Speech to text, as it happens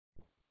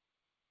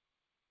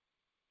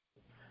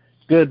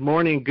Good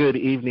morning, good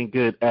evening,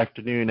 good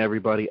afternoon,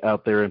 everybody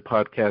out there in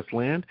podcast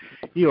land.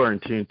 You are in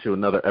tune to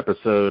another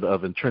episode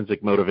of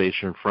Intrinsic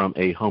Motivation from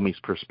a Homie's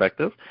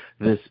Perspective.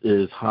 This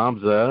is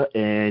Hamza,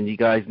 and you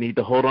guys need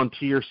to hold on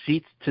to your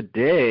seats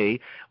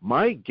today.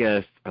 My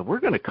guest, we're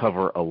going to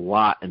cover a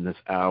lot in this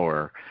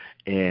hour,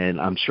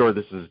 and I'm sure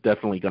this is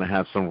definitely going to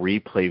have some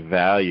replay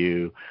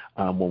value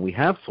when we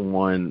have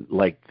someone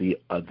like the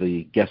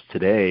guest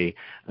today.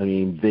 I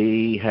mean,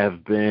 they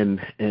have been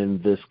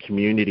in this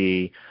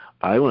community,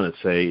 I want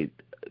to say,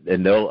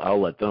 and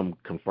I'll let them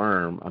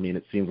confirm, I mean,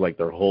 it seems like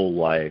their whole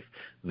life.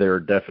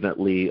 They're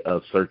definitely a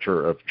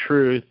searcher of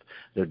truth.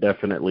 They're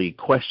definitely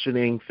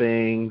questioning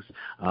things,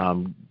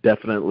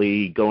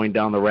 definitely going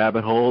down the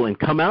rabbit hole and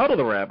come out of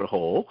the rabbit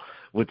hole,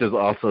 which is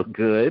also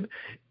good.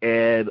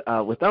 And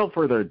without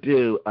further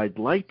ado, I'd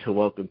like to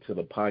welcome to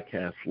the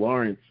podcast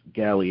Lawrence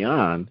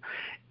Gallion.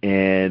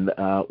 And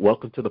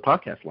welcome to the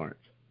podcast, Lawrence.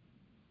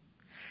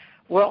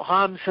 Well,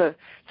 Hamza,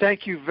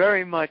 thank you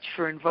very much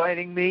for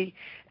inviting me,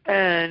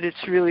 and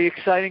it's really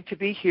exciting to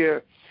be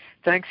here.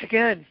 Thanks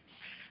again.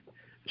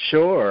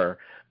 Sure.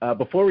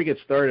 Before we get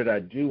started, I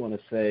do want to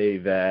say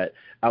that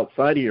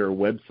outside of your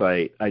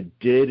website, I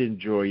did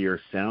enjoy your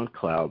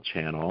SoundCloud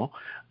channel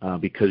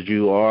because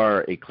you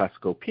are a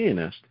classical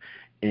pianist,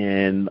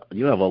 and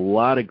you have a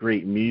lot of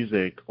great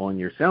music on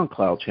your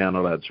SoundCloud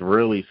channel that's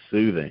really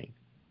soothing.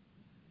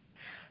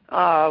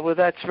 Well,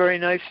 that's very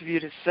nice of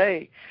you to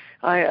say.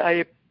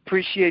 I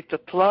appreciate the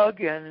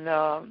plug, and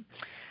I've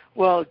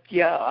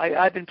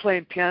been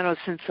playing piano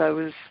since I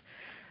was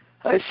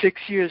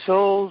 6 years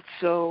old,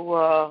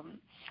 so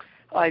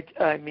I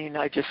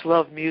just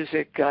love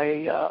music.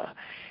 I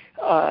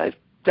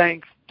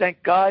thank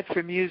God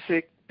for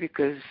music,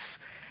 because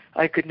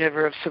I could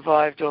never have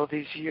survived all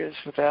these years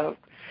without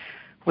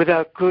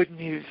good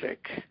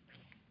music.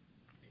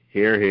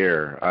 Hear,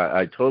 hear.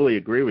 I totally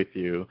agree with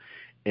you,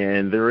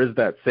 and there is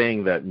that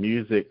saying that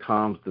music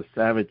calms the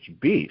savage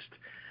beast.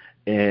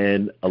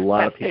 And a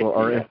lot of people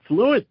are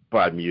influenced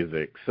by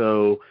music.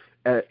 So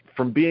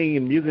from being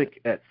in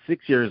music at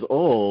 6 years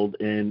old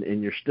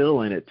and you're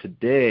still in it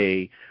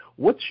today,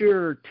 what's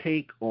your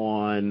take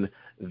on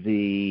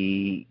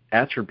the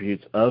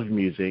attributes of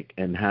music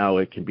and how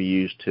it can be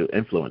used to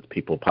influence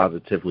people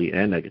positively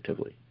and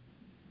negatively?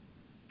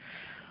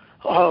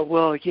 Oh,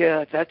 well,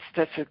 yeah, that's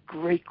a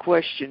great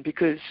question,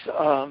 because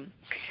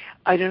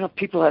I don't know,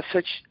 people have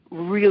such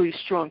really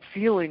strong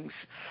feelings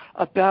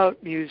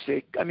about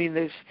music. I mean,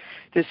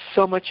 there's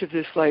so much of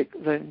this, like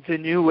the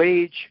new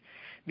age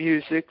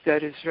music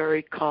that is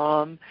very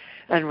calm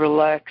and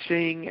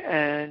relaxing,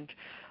 and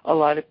a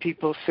lot of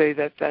people say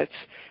that that's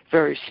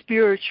very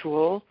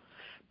spiritual.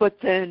 But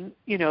then,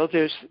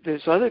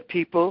 there's other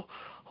people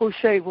who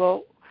say,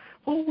 well,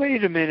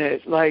 wait a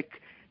minute,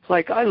 like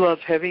I love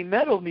heavy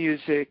metal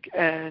music,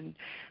 and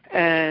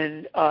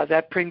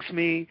that brings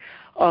me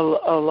a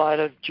lot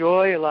of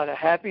joy, a lot of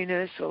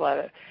happiness, a lot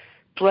of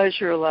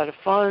pleasure, a lot of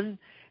fun,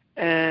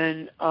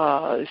 and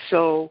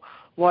so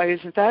why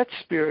isn't that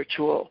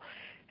spiritual?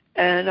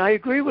 And I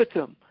agree with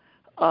them.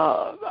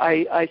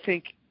 I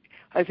think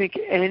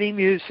any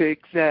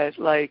music that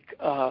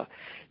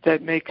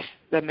that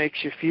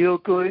makes you feel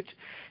good,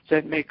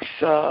 that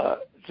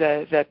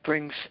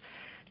brings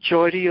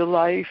joy to your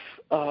life,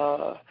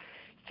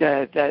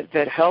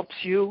 that helps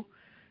you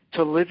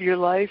to live your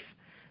life,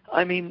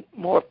 I mean,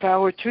 more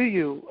power to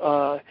you.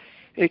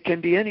 It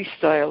can be any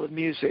style of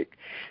music.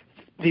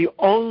 The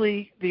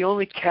only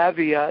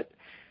caveat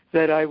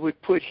that I would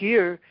put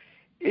here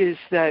is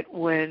that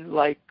when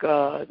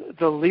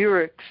the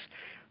lyrics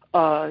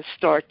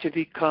start to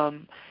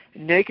become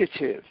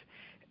negative,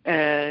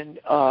 and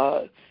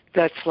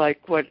that's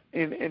like what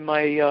in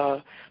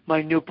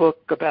my new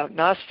book about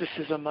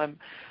Gnosticism,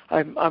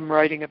 I'm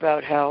writing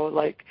about how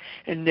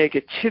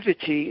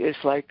negativity is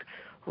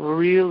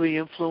really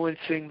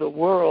influencing the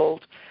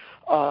world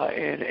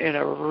in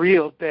a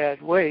real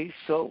bad way.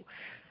 So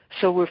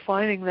we're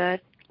finding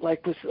that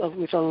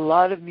with a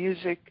lot of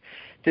music,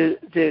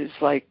 there's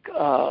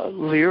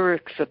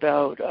lyrics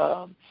about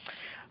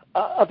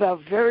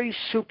very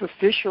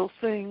superficial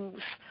things,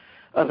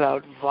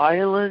 about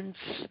violence,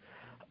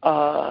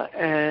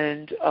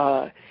 and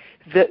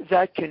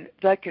that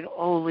can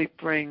only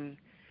bring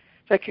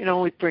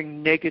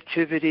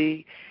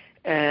negativity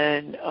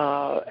and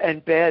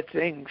bad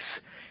things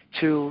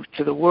to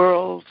the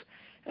world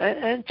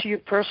and to your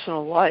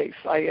personal life.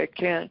 I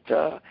can't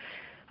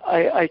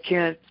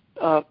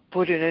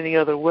put it any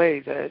other way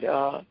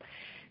that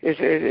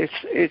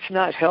it's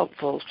not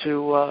helpful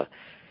to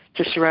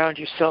surround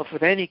yourself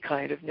with any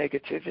kind of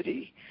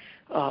negativity,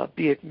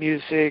 be it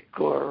music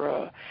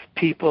or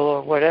people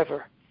or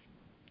whatever.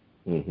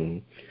 Mm-hmm.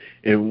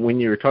 And when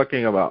you were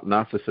talking about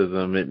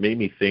Gnosticism, it made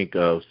me think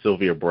of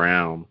Sylvia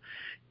Browne,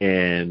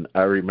 and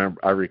I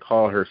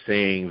recall her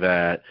saying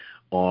that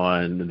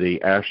on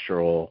the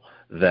Astral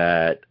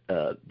that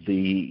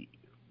the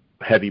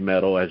heavy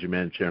metal, as you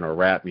mentioned, or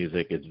rap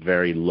music, is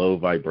very low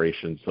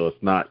vibration, so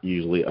it's not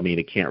usually,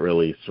 it can't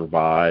really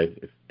survive,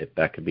 if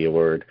that could be a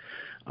word,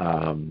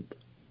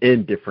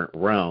 in different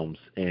realms.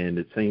 And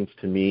it seems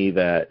to me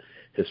that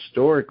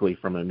historically,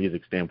 from a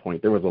music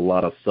standpoint, there was a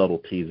lot of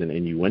subtleties and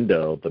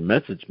innuendo. The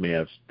message may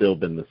have still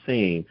been the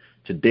same.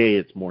 Today,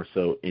 it's more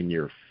so in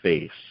your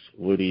face.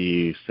 What do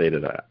you say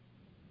to that?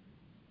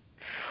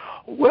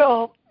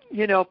 Well,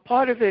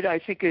 part of it, I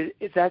think, is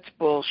that's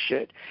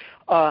bullshit,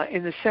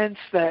 in the sense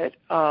that,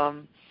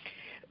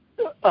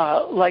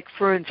 like,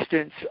 for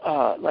instance,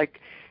 like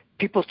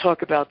people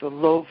talk about the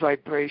low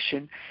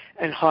vibration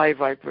and high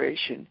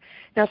vibration.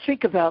 Now,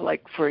 think about,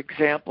 like, for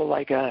example,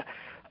 like a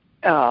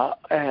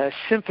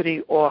symphony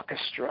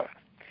orchestra.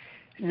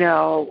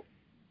 Now,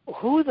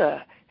 who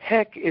the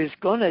heck is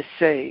going to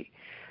say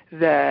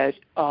that,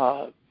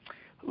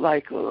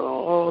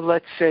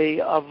 let's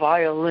say a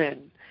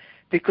violin,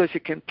 because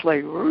it can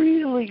play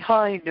really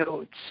high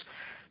notes,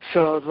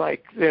 so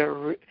like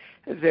they're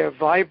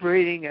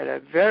vibrating at a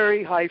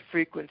very high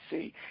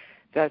frequency,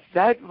 that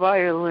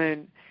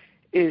violin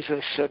is a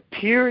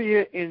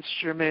superior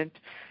instrument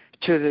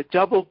to the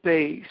double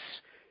bass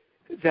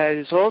that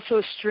is also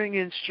a string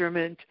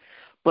instrument,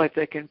 but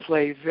that can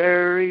play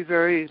very,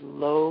 very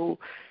low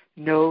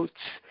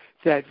notes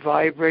that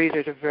vibrate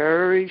at a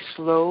very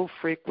slow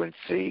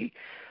frequency.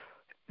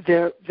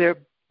 They're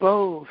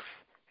both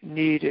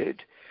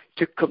needed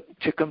to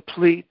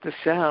complete the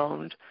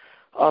sound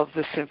of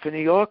the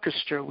symphony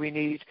orchestra. We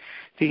need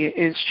the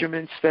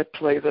instruments that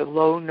play the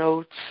low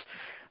notes,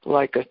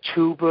 like a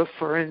tuba,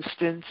 for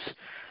instance,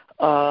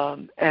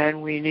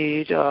 and we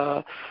need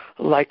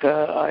like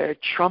a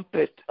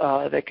trumpet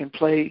that can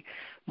play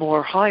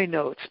more high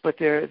notes, but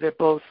they're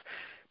both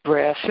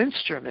brass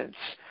instruments.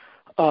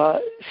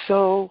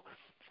 So,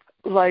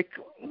 like,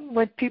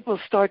 when people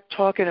start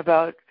talking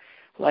about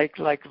like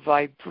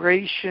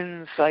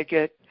vibrations, I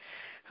get,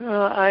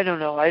 I don't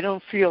know, I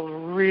don't feel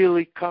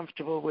really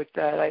comfortable with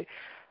that.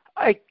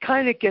 I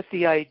kind of get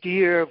the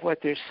idea of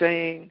what they're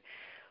saying,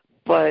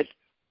 but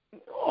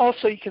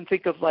also you can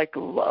think of like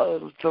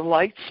the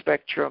light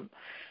spectrum.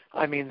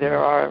 I mean, there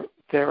are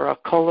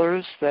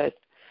colors that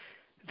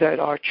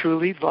are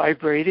truly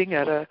vibrating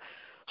at a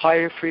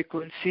higher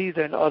frequency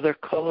than other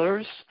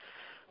colors,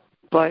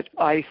 but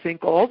I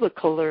think all the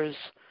colors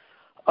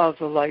of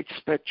the light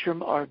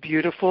spectrum are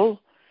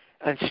beautiful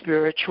and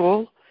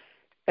spiritual,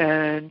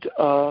 and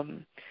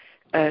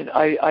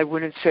I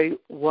wouldn't say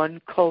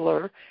one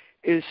color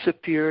is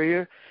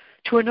superior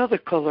to another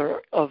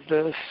color of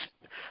the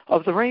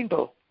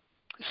rainbow.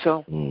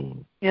 So,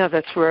 yeah,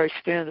 that's where I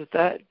stand at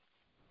that.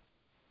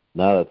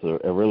 No,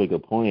 that's a really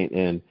good point.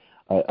 And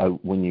I,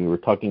 when you were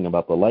talking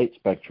about the light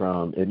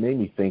spectrum, it made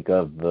me think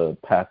of the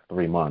past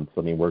 3 months.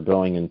 I mean, we're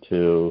going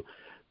into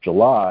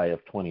July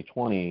of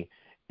 2020,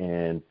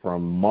 and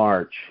from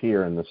March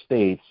here in the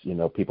States,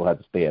 people had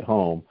to stay at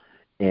home.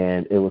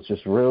 And it was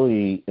just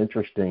really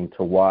interesting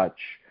to watch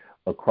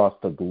across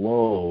the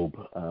globe,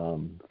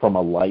 from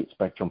a light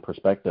spectrum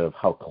perspective,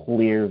 how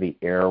clear the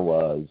air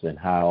was, and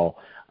how,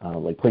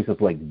 like places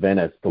like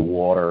Venice, the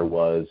water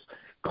was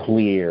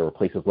clear.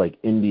 Places like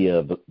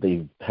India,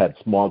 they've had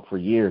smog for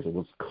years. It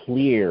was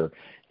clear,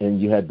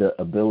 and you had the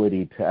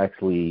ability to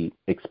actually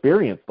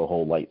experience the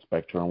whole light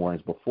spectrum,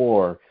 whereas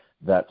before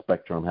that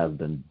spectrum has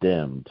been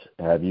dimmed.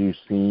 Have you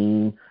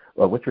seen,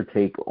 what's your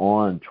take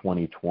on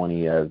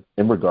 2020 as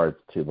in regards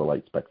to the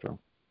light spectrum?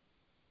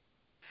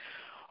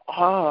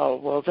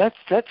 Oh, well, that's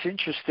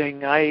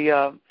interesting.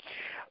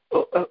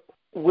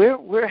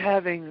 We're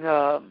having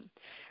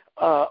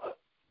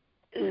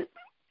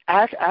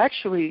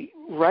actually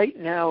right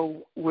now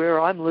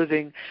where I'm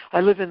living.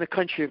 I live in the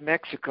country of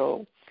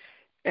Mexico,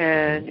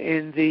 and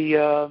in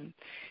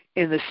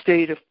the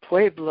state of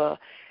Puebla,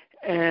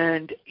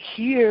 and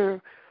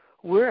here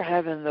we're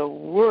having the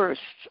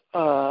worst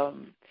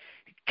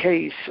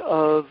case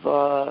of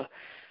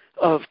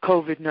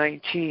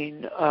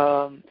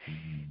COVID-19.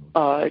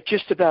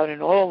 Just about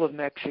in all of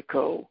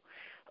Mexico.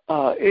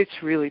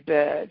 It's really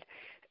bad.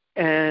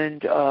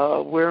 And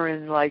we're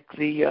in like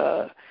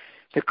the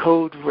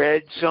code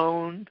red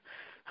zone.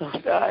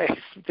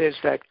 There's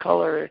that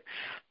color.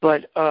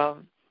 But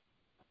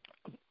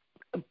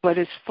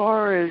as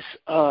far as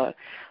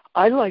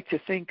I like to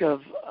think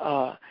of,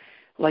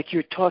 like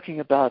you're talking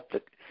about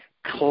the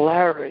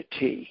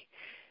clarity,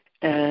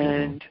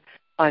 and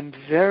I'm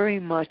very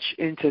much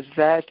into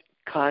that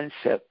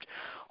concept,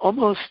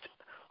 almost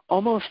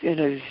in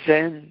a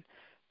Zen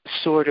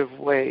sort of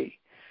way.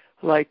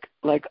 Like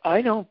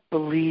I don't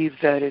believe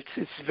that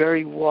it's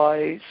very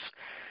wise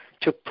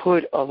to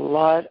put a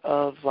lot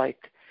of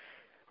like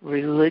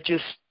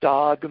religious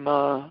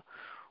dogma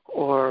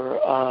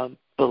or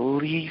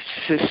belief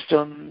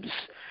systems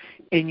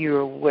in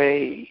your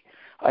way.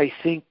 I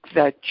think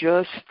that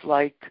just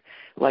like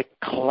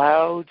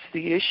clouds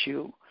the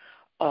issue,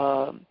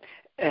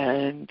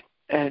 and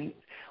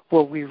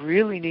what we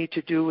really need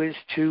to do is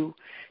to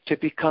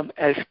become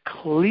as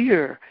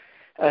clear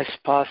as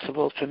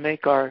possible, to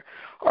make our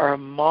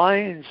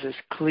minds as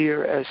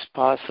clear as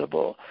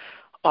possible.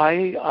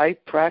 I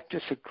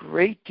practice a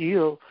great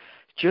deal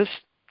just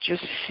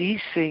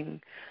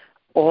ceasing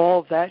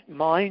all that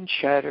mind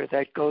chatter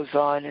that goes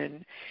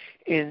on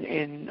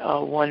in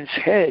one's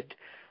head.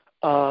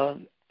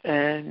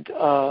 And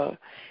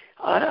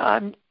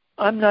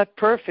I'm not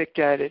perfect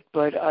at it,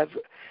 but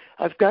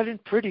I've gotten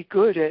pretty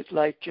good at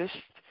like just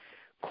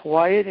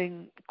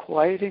quieting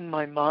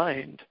my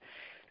mind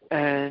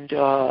and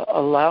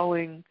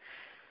allowing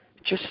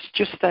just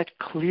that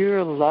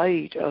clear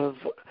light of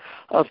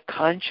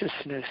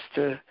consciousness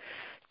to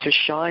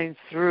shine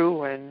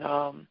through,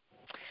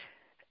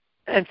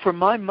 and for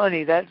my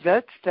money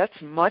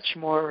that's much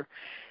more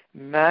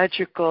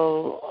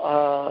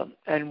magical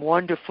and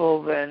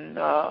wonderful than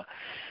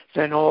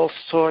all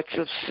sorts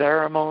of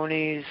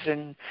ceremonies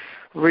and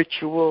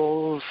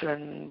rituals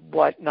and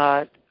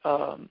whatnot.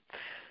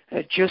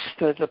 Just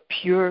the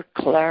pure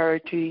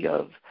clarity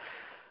of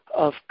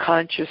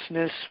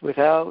consciousness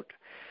without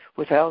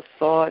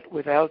thought,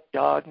 without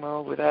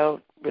dogma,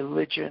 without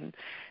religion,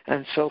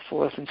 and so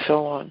forth and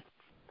so on.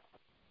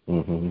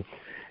 Mm-hmm.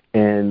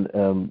 And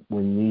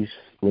when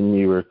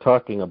you were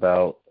talking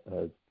about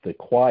the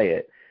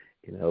quiet,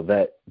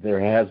 that there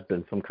has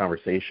been some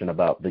conversation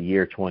about the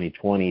year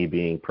 2020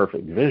 being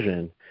perfect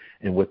vision,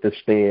 and with the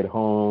stay at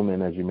home,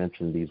 and as you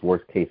mentioned, these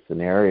worst case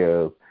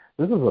scenarios,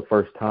 this is the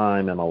first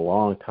time in a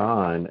long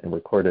time in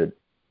recorded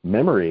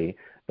memory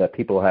that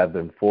people have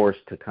been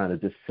forced to kind of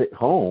just sit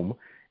home,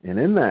 and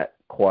in that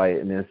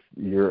quietness,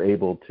 you're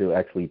able to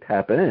actually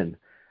tap in,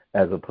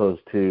 as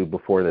opposed to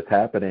before that's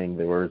happening,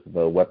 there was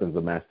the weapons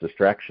of mass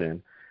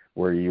distraction,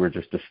 where you were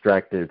just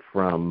distracted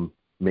from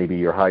maybe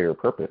your higher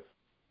purpose.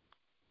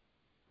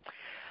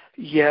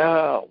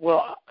 Yeah,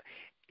 well,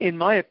 in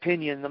my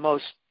opinion, the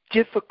most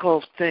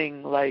difficult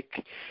thing,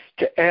 like,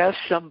 to ask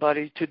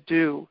somebody to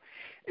do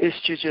is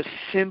to just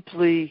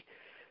simply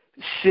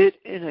sit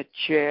in a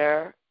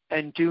chair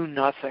and do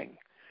nothing.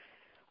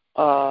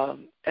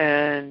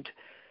 And,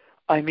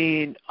 I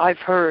mean, I've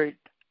heard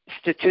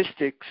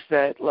statistics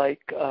that,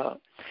 like,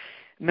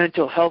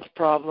 mental health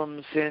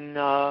problems in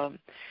the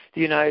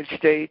United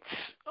States,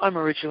 I'm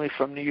originally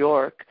from New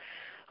York,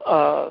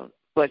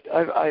 but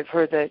I've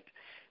heard that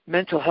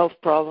mental health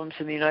problems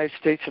in the United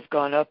States have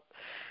gone up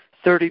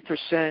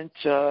 30%,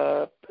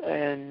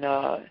 and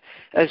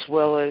as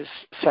well as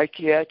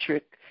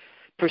psychiatric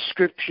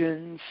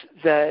prescriptions,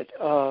 that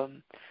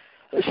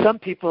some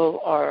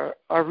people are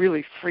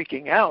really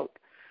freaking out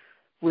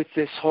with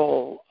this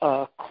whole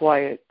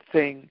quiet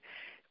thing,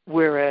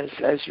 whereas,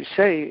 as you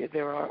say,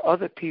 there are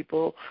other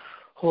people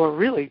who are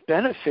really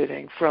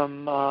benefiting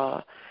from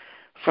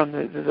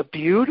the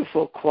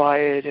beautiful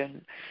quiet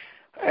and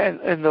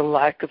the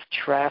lack of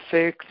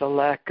traffic, the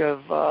lack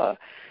of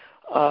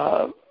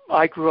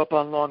I grew up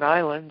on Long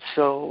Island,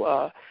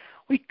 so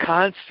we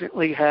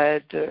constantly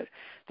had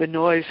the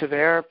noise of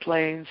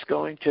airplanes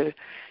going to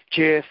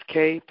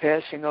JFK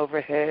passing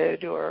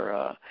overhead,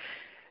 or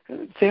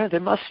there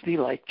must be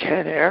like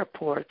 10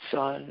 airports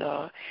on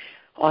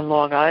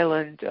Long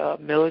Island,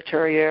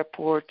 military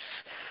airports,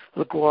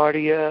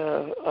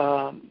 LaGuardia.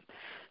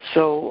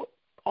 So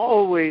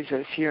always I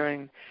was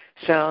hearing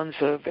sounds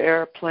of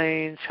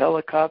airplanes,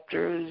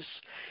 helicopters,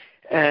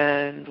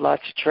 and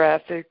lots of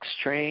traffic,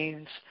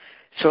 trains,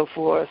 so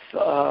forth.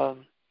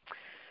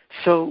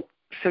 So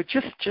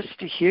just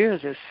to hear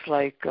this,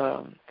 like,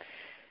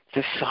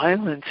 the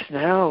silence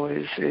now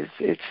is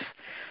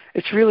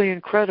it's really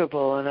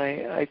incredible, and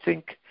I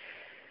think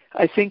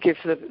if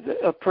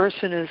a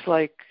person is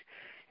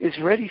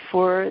ready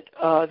for it,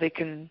 they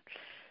can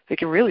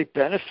really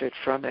benefit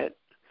from it.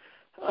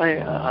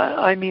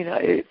 I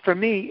mean, for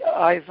me,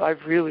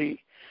 I've really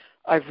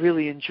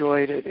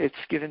enjoyed it. It's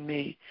given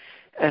me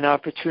an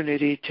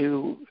opportunity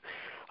to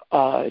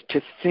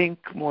think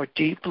more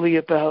deeply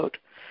about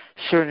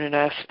certain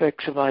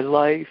aspects of my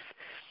life.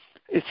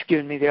 It's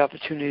given me the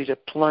opportunity to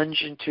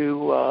plunge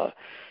into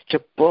to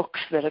books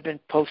that I've been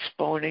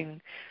postponing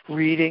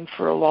reading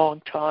for a long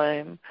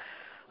time,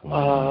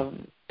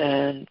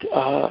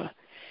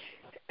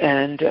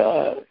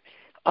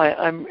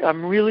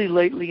 I'm really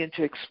lately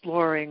into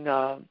exploring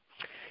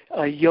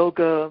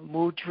yoga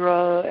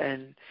mudra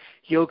and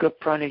yoga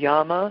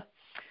pranayama.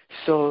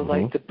 So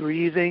like the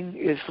breathing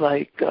is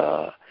like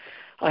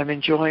I'm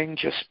enjoying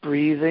just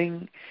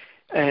breathing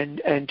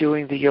and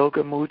doing the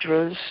yoga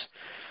mudras.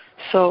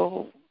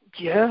 So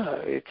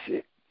yeah,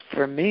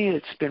 for me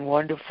it's been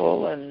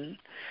wonderful, and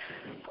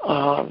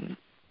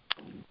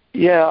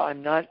yeah,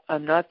 I'm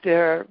not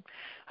there.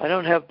 I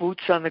don't have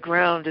boots on the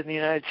ground in the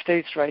United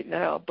States right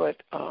now,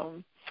 but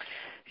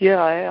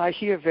yeah, I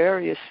hear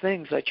various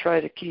things. I try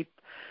to keep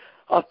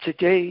up to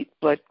date,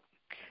 but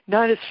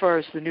not as far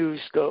as the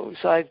news goes.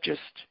 I've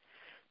just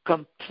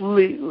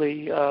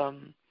completely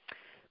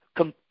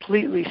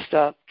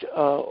stopped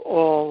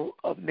all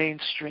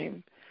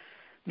mainstream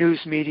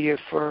news media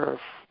for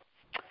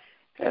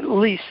at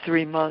least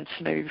 3 months,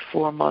 maybe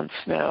 4 months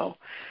now.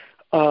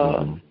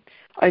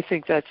 I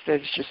think that's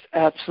just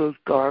absolute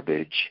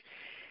garbage.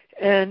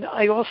 And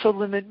I also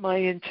limit my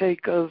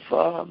intake of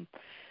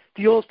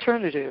the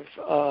alternative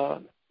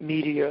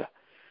media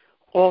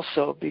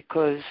also,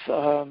 because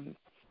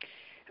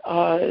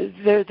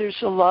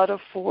there's a lot of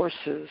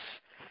forces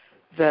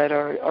that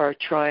are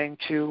trying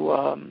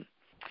to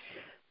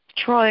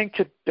trying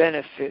to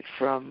benefit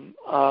from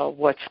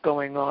what's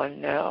going on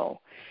now.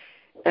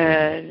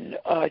 And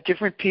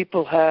different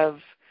people have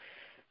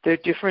their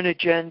different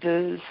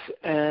agendas,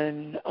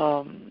 and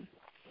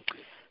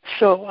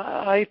so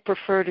I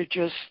prefer to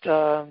just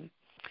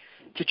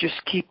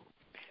keep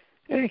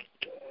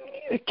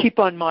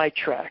on my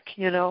track,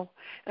 and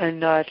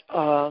not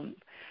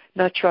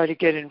try to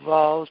get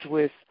involved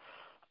with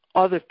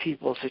other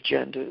people's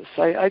agendas.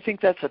 I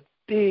think that's a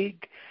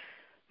big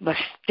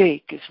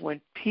mistake, is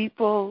when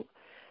people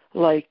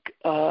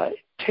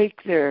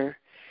take their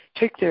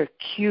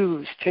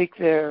cues, take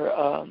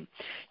their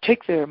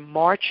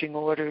marching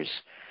orders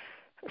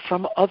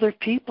from other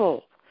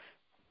people.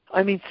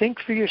 I mean, think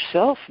for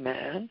yourself,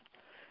 man.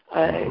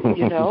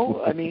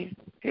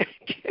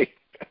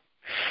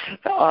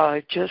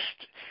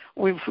 Just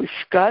we've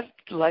got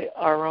like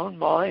our own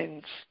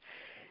minds,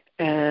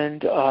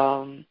 and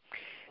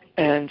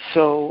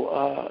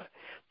so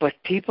but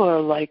people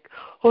are like,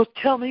 oh,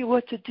 tell me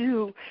what to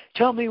do,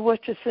 tell me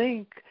what to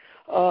think,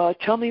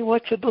 tell me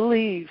what to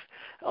believe,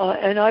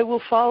 and I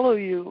will follow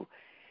you.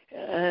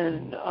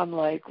 And I'm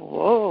like,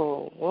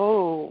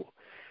 whoa,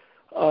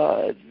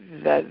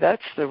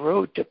 that's the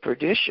road to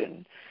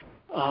perdition.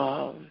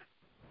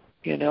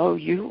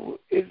 You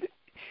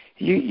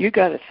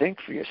got to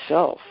think for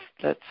yourself.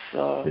 That's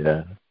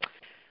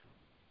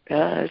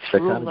it's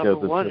rule number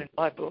one in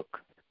my book.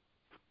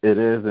 It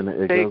is, and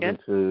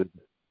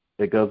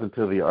it goes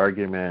into the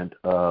argument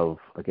of,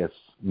 I guess,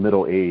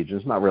 middle age.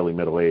 It's not really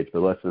middle age,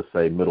 but let's just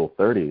say middle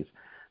 30s.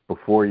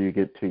 Before you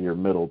get to your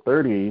middle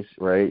 30s,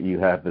 right, you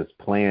have this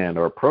plan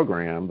or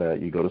program that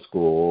you go to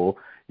school,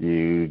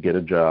 you get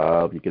a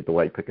job, you get the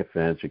white picket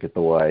fence, you get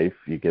the wife,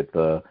 you get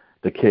the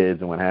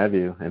kids and what have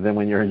you. And then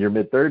when you're in your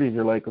mid-30s,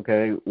 you're like,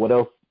 okay, what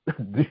else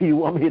do you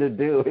want me to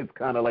do? It's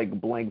kind of like a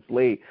blank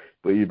slate,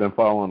 but you've been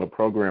following the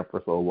program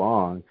for so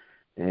long,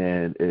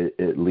 and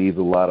it leaves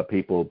a lot of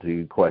people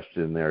to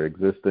question their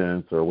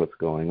existence or what's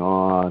going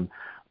on.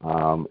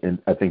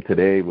 And I think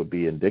today would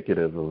be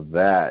indicative of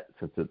that,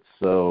 since it's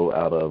so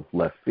out of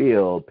left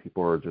field.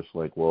 People are just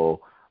like,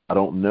 well, I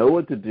don't know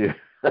what to do.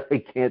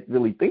 I can't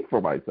really think for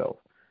myself.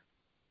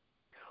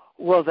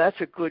 Well, that's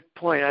a good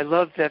point. I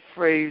love that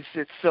phrase,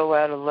 it's so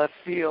out of left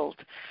field,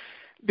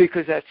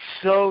 because that's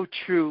so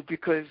true,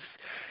 because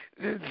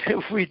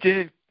we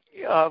didn't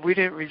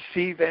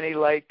receive any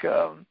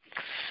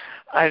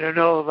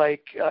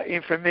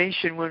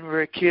information when we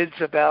were kids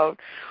about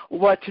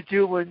what to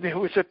do when there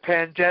was a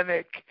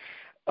pandemic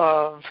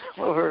or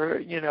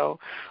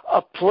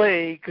a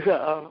plague.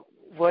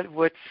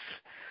 What's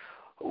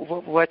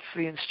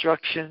the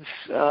instructions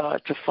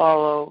to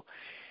follow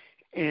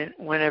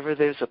whenever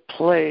there's a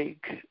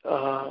plague?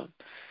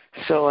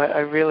 So I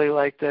really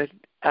like that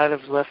out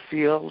of left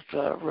field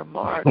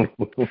remark.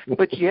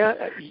 But you're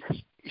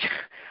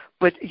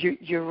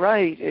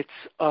right.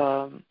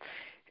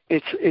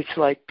 It's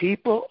like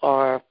people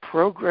are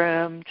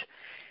programmed,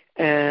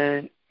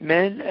 and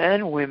men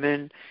and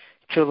women,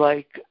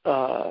 to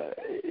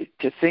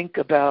think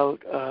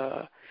about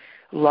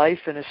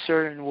life in a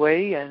certain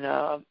way, and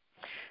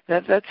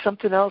that's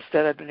something else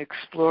that I've been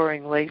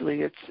exploring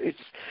lately.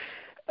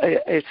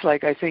 It's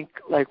like, I think,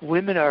 like,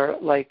 women are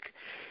like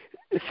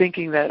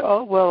thinking that,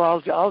 oh well,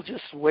 I'll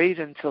just wait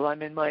until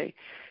I'm in my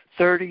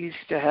 30s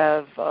to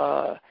have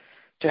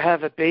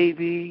a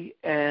baby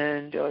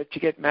and to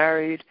get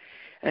married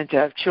and to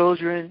have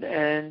children,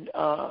 and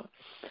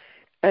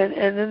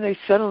then they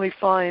suddenly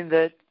find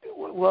that,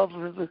 well,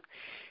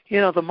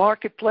 the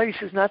marketplace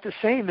is not the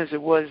same as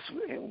it was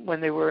when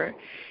they were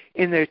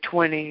in their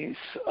 20s,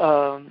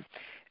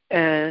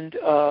 and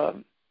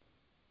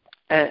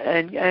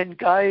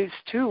guys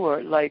too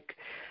are like,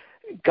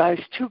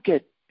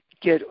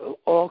 get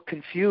all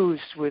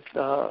confused with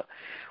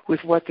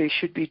what they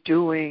should be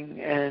doing,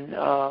 and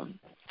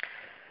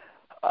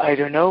I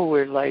don't know,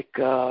 we're like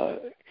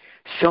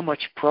so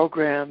much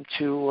programmed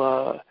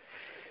to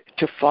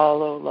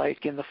follow,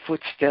 like, in the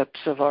footsteps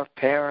of our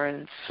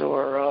parents,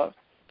 or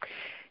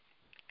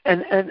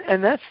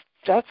and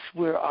that's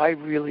where I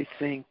really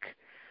think,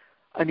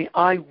 I mean,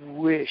 I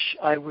wish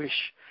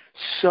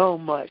so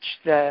much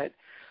that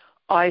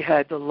I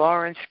had the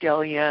Lawrence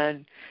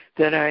Gallienne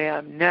that I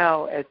am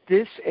now at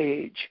this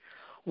age,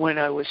 when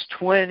I was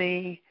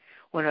 20,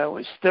 when I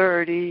was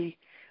 30,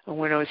 and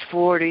when I was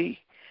 40.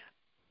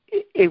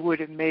 It would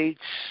have made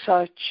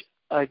such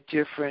a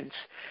difference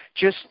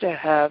just to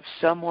have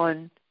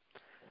someone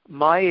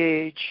my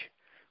age,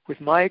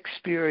 with my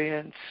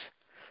experience,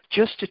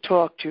 just to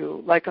talk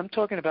to. Like, I'm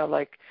talking about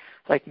like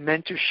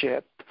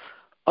mentorship,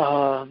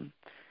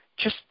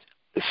 just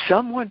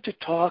someone to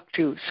talk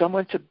to,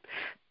 someone to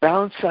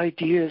bounce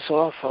ideas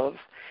off of.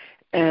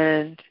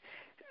 And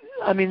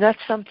I mean, that's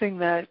something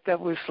that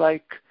was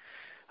like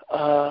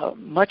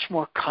much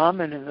more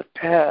common in the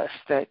past,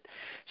 that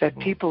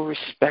people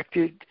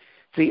respected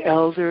the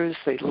elders,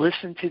 they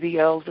listened to the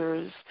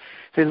elders,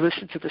 they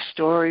listened to the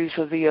stories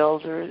of the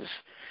elders,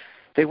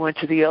 they went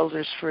to the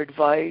elders for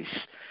advice,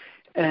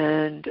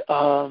 and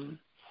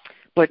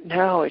but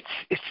now it's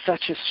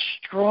such a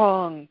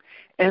strong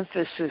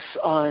emphasis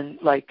on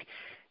like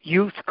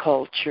youth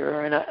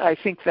culture, and I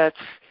think that's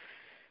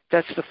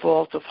the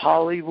fault of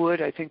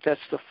Hollywood. I think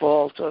that's the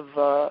fault of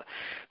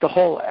the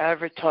whole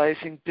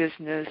advertising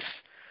business.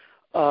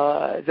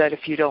 That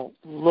if you don't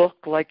look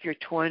like you're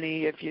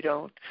 20, if you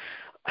don't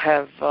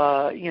have,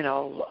 I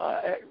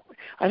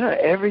don't know,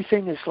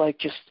 everything is like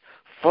just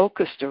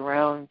focused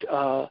around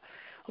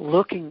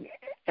looking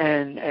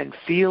and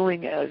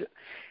feeling as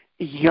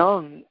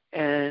young,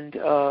 and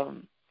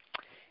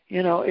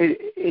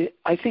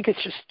I think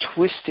it's just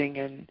twisting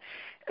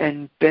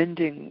and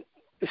bending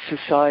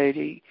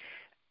society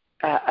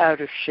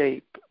out of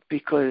shape,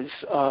 because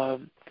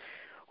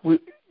we,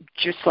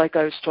 just like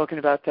I was talking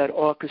about that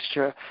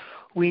orchestra,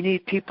 we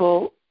need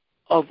people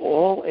of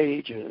all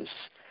ages.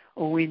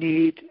 We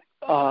need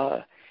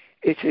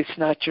it's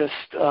not just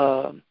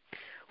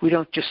we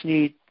don't just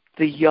need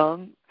the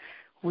young.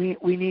 We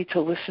need to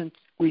listen.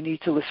 We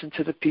need to listen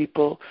to the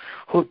people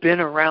who have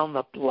been around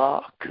the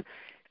block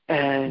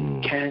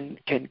and can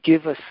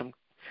give us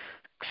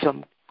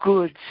some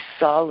good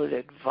solid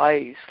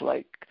advice,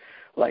 like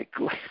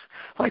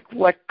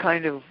what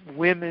kind of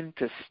women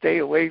to stay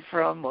away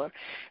from, or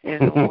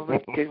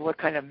what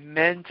kind of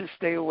men to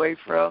stay away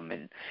from,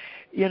 and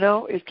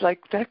it's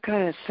like that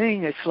kind of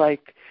thing. It's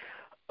like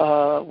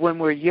when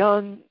we're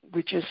young,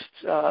 we're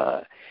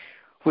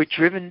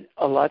driven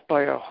a lot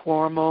by our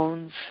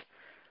hormones,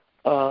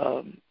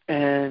 and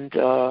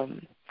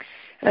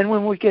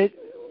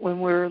when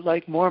we're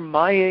like more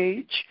my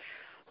age,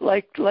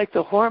 like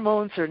the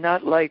hormones are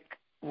not like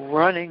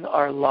running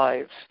our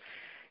lives.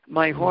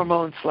 My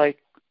hormones like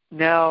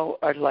now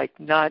are like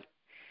not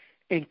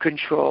in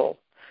control.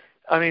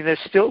 I mean, they're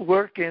still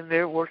working,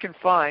 they're working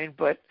fine,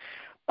 but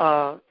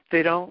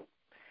they don't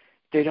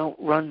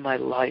run my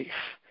life.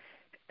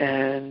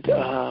 And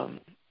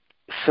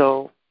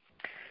so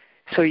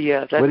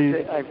yeah, that's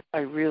it. I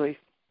really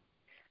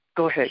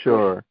go ahead.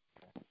 Sure.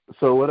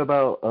 So what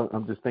about,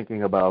 I'm just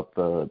thinking about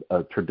the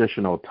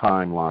traditional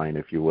timeline,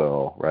 if you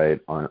will,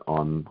 right,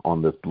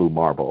 on this blue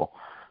marble.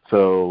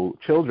 So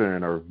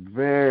children are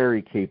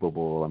very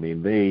capable. I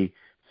mean, they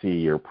see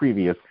your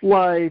previous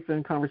life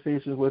and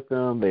conversations with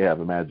them. They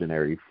have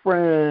imaginary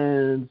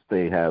friends.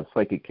 They have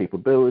psychic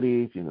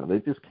capabilities. They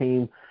just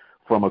came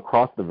from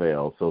across the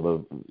veil,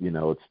 so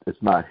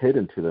it's not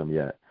hidden to them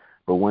yet.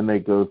 But when they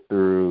go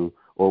through,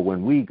 or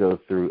when we go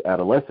through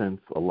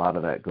adolescence, a lot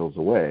of that goes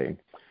away.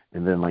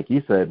 And then, like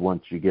you said,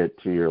 once you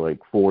get to your like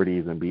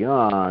 40s and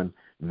beyond,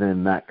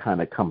 then that kind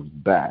of comes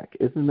back.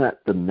 Isn't that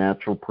the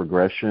natural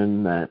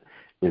progression, that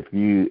if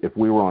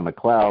we were on a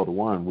cloud,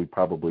 one, we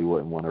probably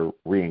wouldn't want to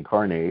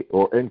reincarnate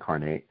or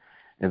incarnate,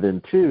 and then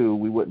two,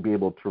 we wouldn't be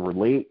able to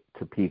relate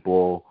to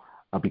people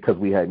because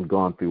we hadn't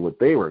gone through what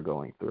they were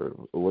going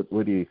through.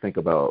 What do you think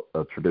about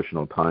a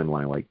traditional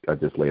timeline like I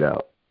just laid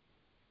out?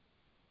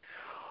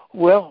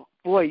 Well,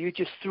 boy, you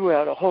just threw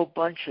out a whole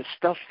bunch of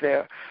stuff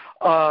there.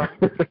 I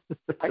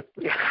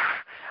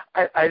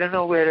don't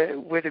know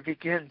where to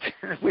begin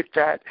with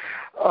that.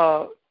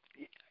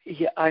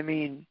 Yeah, I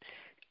mean,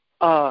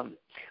 are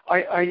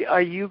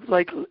you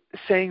like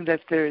saying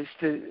that there's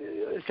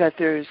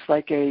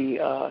like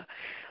a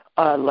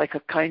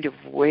kind of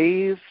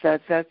wave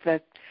that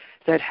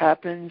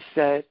happens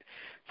that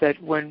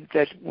when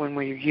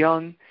we're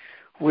young,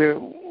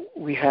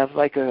 we have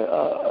like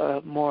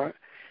a more,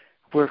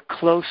 we're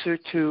closer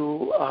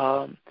to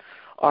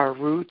our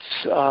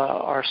roots,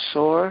 our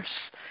source,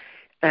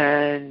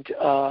 and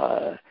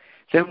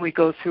then we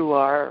go through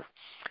our,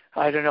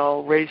 I don't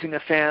know, raising a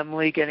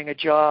family, getting a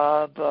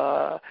job,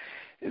 the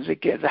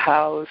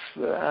house,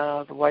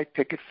 the white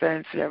picket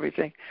fence and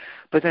everything.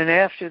 But then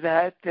after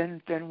that,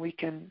 then we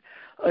can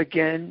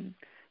again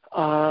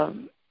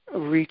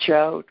reach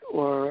out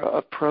or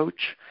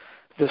approach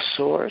the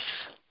source.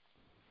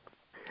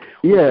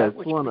 Yeah,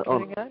 on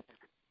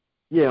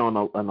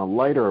a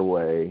lighter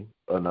way,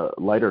 on a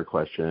lighter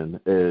question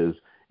is,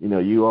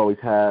 you always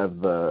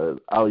have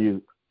I'll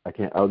use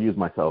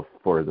myself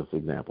for this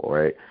example,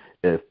 right?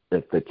 If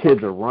the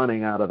kids are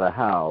running out of the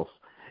house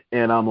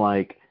and I'm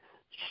like,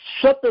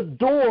 shut the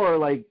door,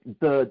 like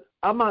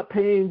I'm not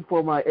paying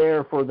for my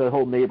air for the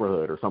whole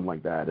neighborhood or something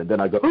like that, and then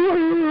I go,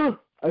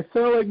 I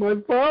sound like my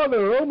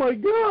father, oh my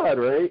God,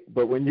 right?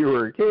 But when you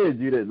were a kid,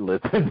 you didn't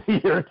listen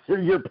to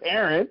your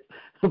parents.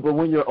 But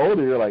when you're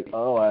older, you're like,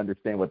 oh, I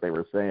understand what they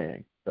were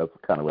saying. That's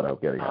kind of what I was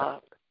getting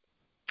at.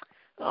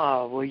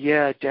 Oh, well,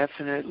 yeah,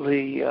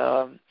 definitely.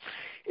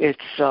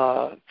 It's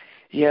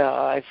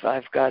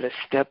I've got a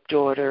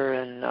stepdaughter,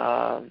 and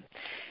I'm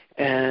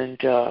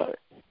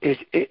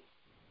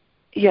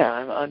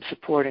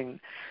supporting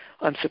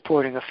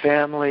a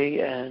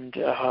family, and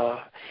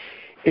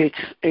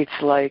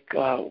it's like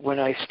when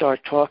I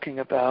start talking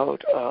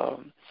about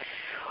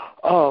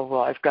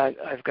I've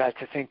got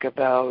to think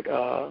about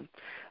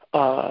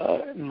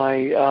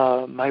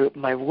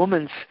my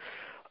woman's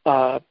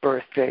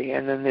birthday,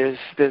 and then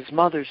there's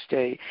Mother's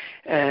Day,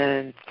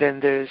 and then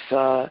there's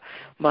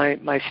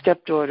my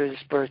stepdaughter's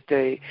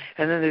birthday,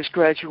 and then there's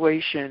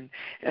graduation,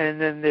 and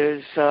then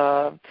there's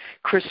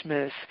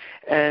Christmas,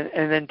 and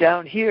then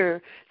down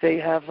here they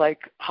have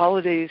like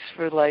holidays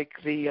for like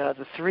the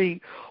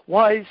three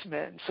wise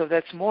men, so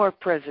that's more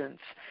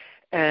presents,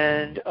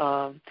 and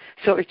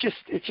so it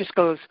just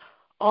goes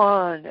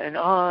on and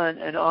on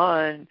and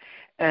on.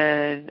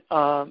 And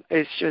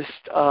it's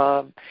just,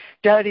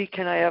 Daddy,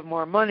 can I have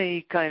more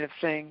money kind of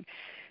thing.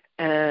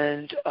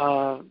 And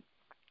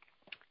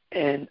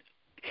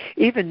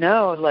even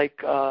now,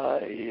 like,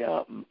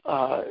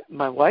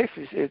 my wife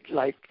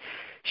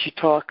she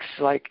talks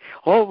like,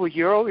 oh, well,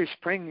 you're always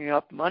bringing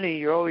up money.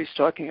 You're always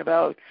talking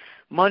about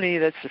money.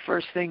 That's the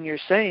first thing you're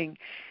saying.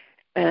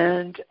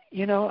 And,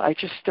 I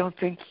just don't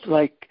think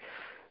like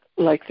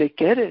they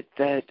get it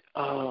that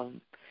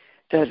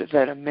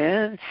a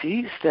man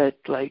sees that,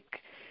 like,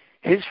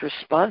 his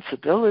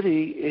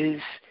responsibility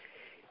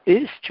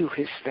is to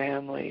his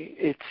family.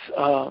 It's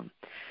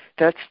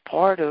that's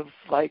part of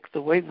like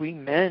the way we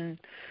men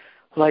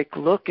like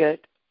look at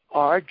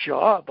our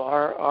job,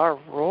 our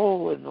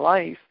role in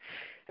life.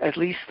 At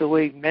least the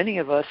way many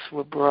of us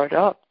were brought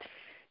up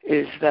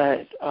is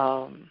that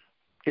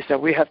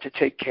we have to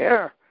take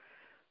care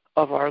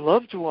of our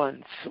loved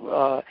ones,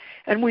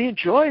 and we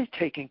enjoy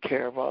taking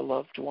care of our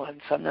loved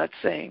ones. I'm not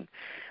saying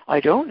I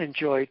don't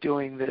enjoy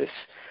doing this.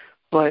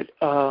 But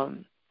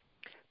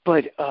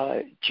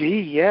gee,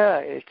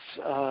 yeah,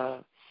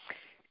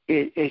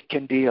 it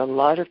can be a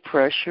lot of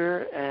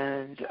pressure,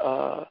 and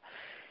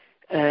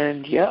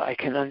yeah, I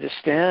can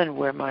understand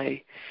where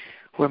my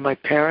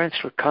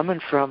parents were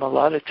coming from a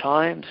lot of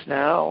times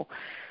now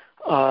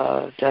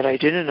that I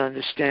didn't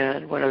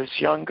understand when I was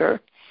younger.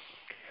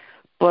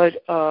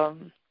 But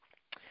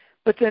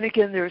then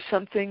again, there are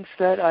some things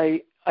that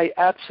I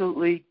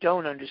absolutely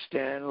don't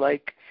understand,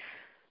 like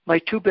my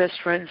two best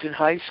friends in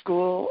high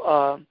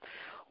school.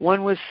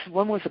 One was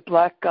a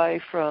black guy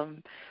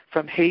from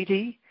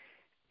Haiti,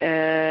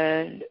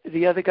 and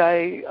the other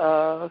guy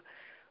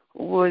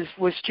was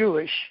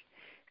Jewish.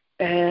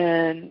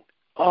 And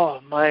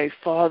my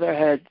father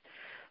had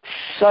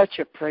such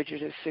a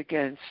prejudice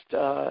against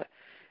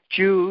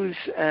Jews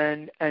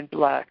and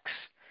blacks,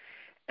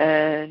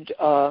 and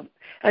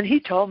he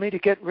told me to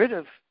get rid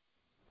of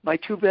my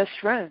two best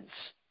friends,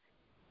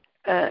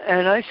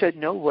 and I said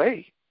no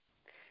way.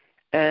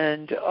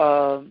 And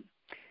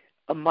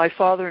my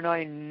father and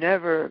I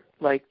never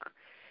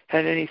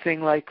had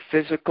anything like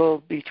physical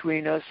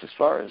between us as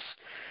far as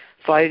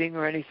fighting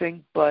or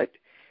anything. But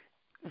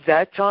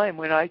that time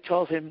when I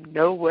told him,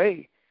 no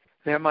way,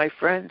 they're my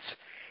friends,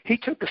 he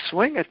took a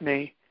swing at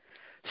me.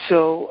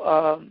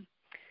 So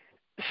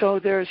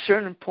there are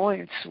certain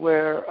points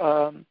where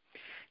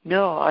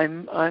no,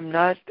 I'm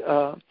not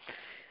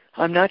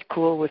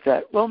cool with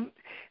that. Well,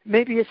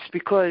 maybe it's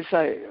because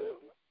I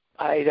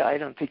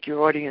don't think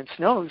your audience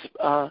knows.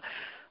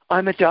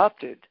 I'm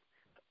adopted,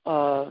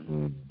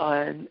 and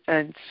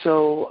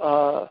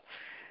so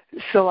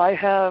I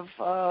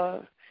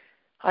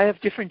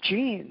have different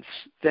genes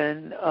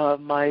than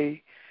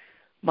my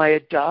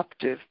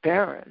adoptive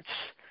parents.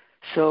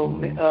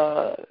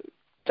 So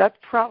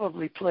that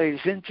probably plays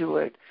into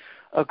it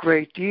a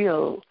great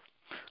deal.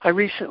 I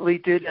recently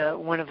did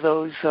one of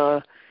those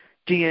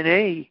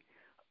DNA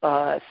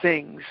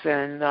things,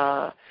 and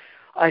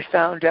I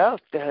found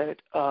out that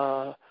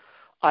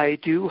I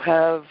do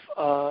have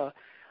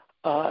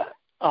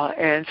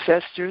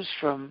ancestors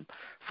from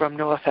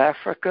North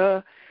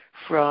Africa,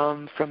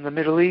 from the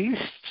Middle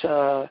East,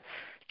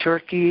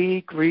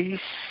 Turkey, Greece,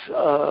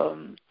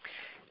 and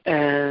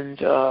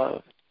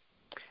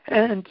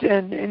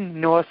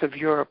in north of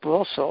Europe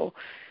also.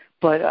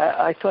 But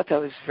I thought that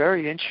was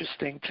very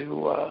interesting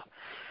to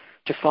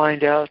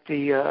find out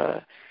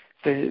the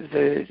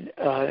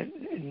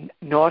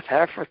North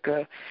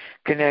Africa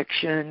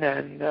connection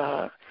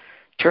and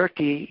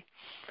Turkey,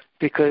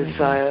 because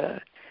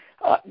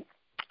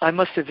I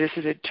must have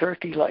visited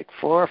Turkey like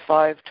 4 or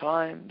 5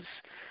 times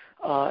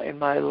in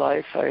my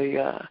life.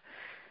 I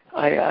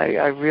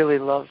really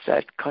love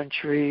that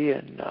country,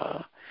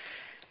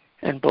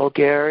 and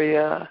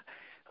Bulgaria.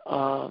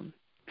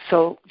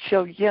 So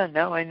yeah,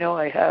 now I know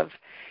I have,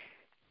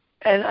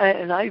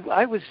 and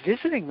I was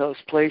visiting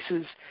those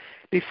places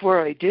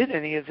before I did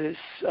any of this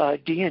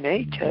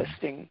DNA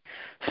testing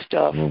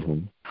stuff.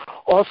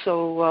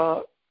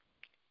 Also,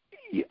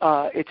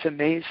 it's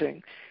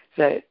amazing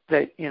that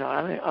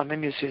I'm a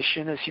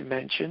musician, as you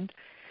mentioned,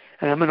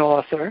 and I'm an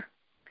author.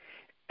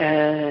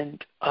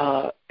 And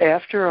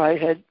after I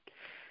had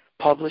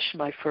published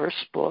my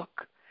first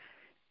book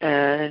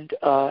and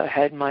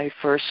had my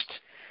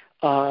first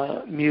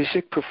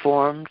music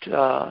performed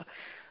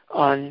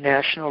on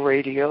national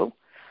radio,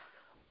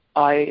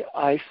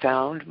 I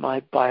found my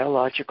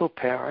biological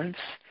parents,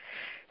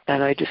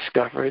 and I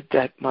discovered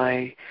that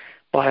my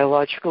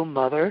biological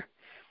mother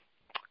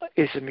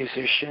is a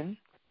musician,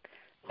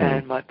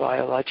 and my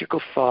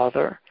biological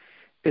father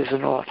is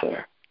an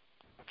author.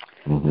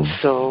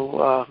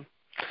 So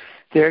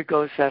there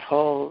goes that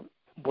whole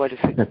what is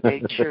it,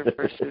 nature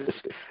versus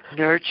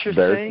nurture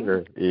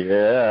thing?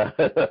 Yeah,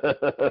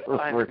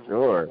 for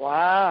sure.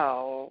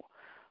 Wow.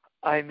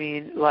 I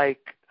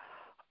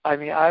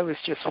was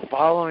just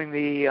following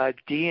the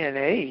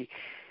DNA.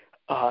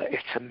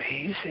 It's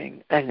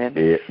amazing. And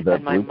then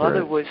and my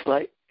mother was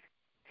like,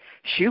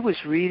 she was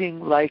reading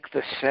like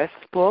the Seth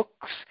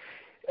books.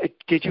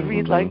 Did you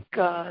read like,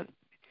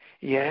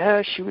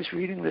 yeah, she was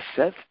reading the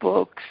Seth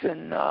books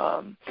and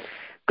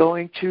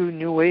going to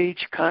New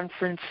Age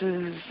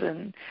conferences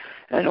and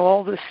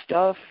all this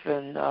stuff.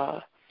 And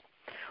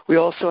we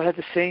also had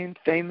the same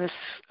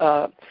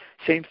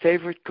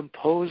favorite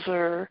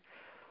composer.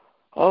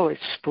 Oh,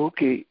 it's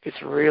spooky.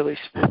 It's really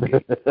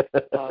spooky.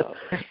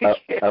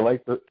 I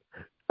like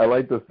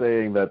the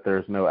saying that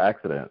there's no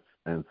accidents,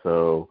 and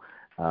so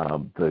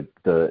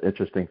the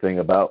interesting thing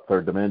about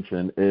Third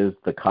Dimension is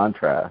the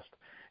contrast.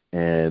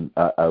 And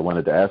I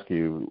wanted to ask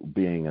you,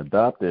 being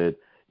adopted,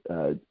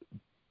 do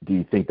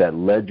you think that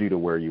led you to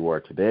where you are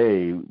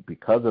today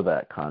because of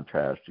that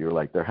contrast? You're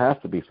like, there has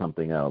to be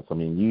something else. I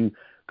mean, you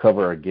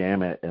cover a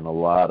gamut in a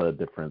lot of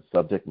different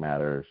subject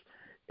matters.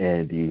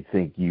 And do you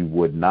think you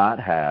would not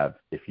have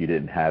if you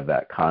didn't have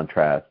that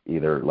contrast,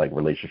 either like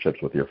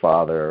relationships with your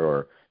father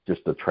or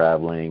just the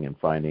traveling and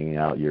finding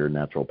out your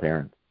natural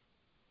parents?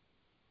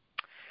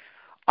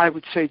 I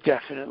would say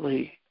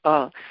definitely.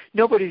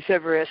 Nobody's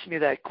ever asked me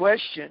that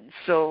question,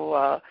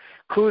 so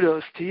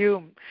kudos to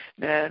you,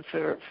 man,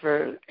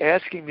 for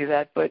asking me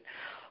that. But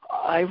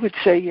I would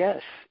say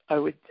yes. I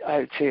would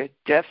say a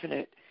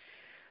definite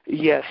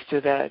yes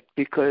to that,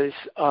 because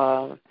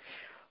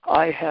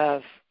I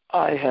have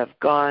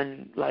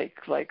gone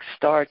like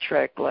Star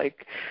Trek,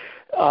 like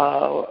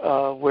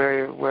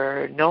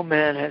where no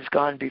man has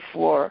gone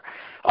before.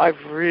 I've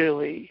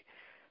really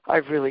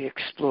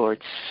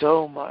explored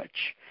so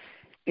much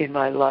in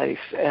my life,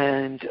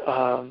 and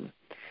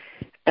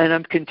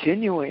I'm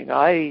continuing.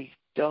 I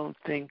don't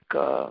think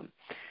I've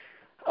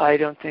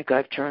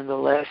turned the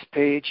last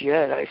page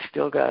yet. I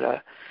still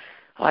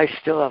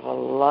have a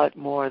lot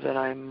more that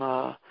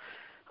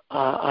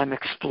I'm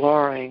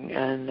exploring,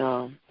 and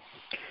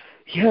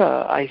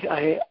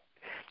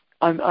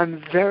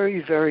I'm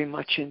very, very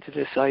much into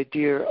this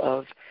idea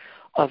of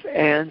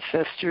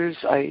ancestors.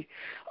 I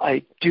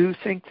do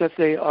think that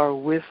they are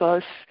with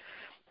us.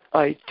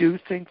 I do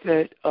think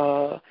that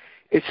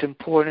it's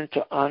important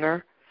to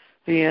honor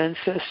the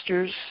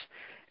ancestors,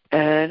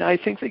 and I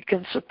think they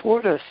can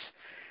support us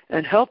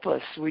and help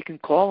us. We can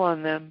call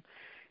on them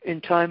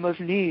in time of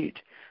need,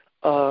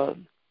 so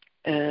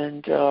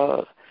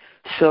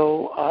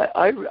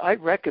I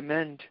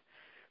recommend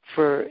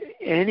for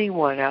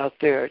anyone out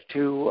there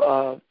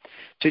to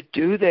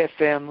do their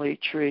family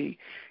tree.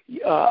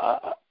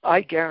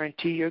 I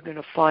guarantee you're going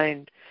to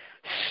find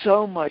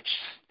so much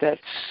that's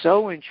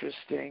so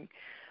interesting.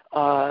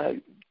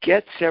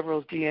 Get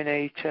several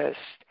DNA tests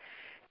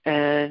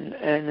and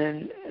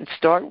then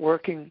start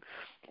working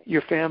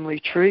your family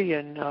tree.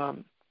 And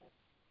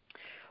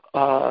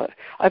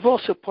I've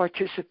also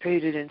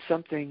participated in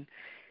something.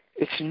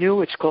 It's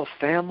new. It's called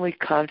Family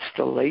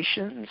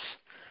Constellations.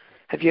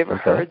 Have you ever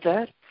heard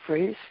that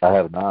phrase? I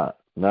have not.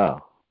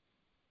 No.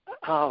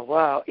 Oh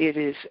wow!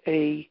 It's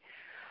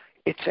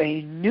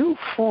a new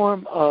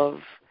form of,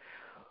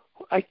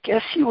 I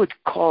guess you would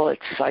call it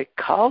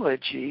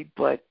psychology,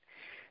 but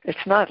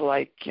it's not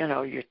like,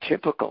 your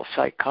typical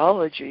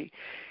psychology.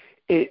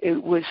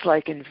 It was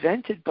like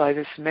invented by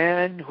this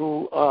man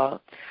who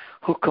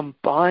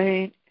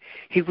combined.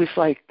 He was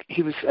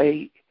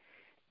a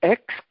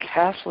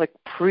ex-Catholic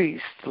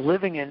priest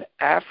living in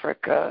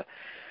Africa,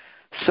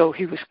 so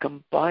he was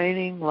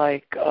combining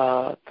like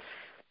the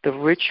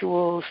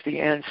rituals, the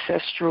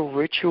ancestral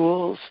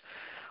rituals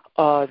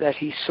that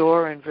he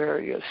saw in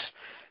various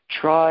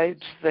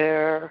tribes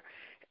there,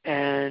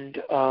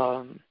 and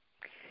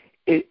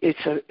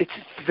it's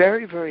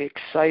very, very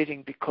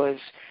exciting, because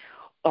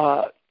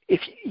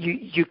if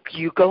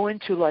you go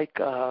into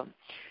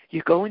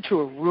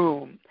a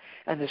room,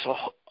 and there's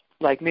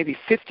like maybe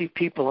 50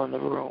 people in the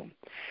room,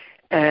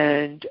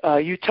 and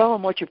you tell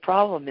them what your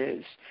problem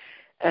is,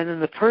 and then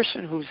the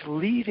person who's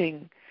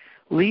leading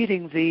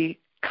the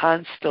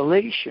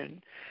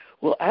constellation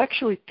will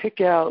actually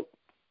pick out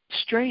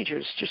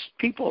strangers, just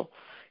people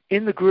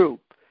in the group,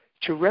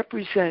 to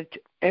represent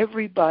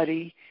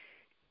everybody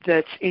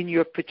that's in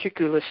your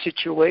particular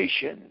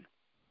situation.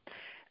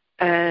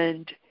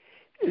 And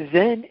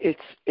then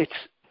it's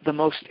the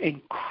most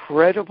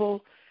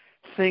incredible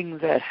thing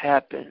that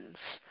happens,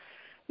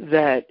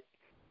 that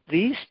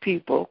these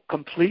people,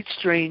 complete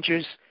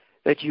strangers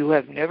that you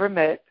have never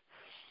met,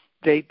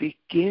 they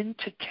begin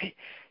to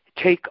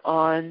take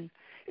on,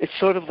 it's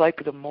sort of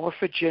like the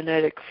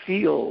morphogenetic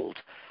field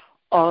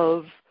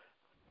of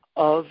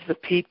the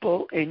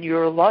people in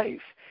your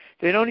life.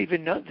 They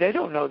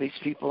don't know these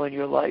people in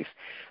your life,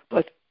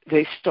 but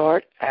they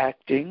start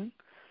acting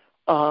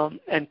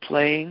and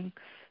playing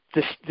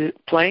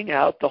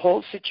out the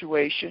whole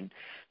situation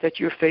that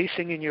you're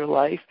facing in your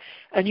life,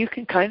 and you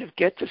can kind of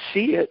get to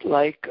see it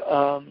like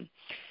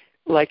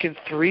in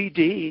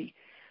 3D,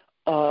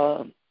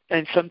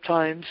 and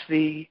sometimes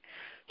the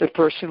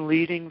person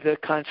leading the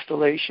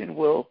constellation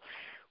will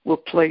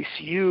place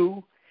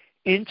you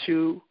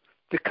into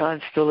the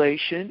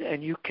constellation,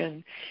 and you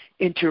can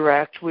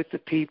interact with the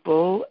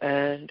people,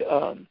 and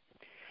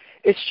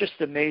it's just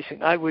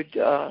amazing. I would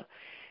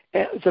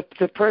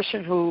the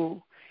person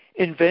who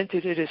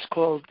invented it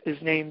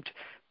is named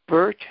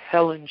Bert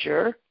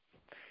Hellinger,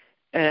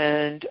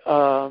 and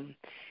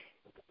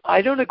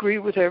I don't agree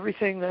with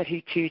everything that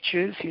he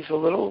teaches. He's a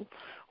little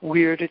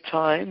weird at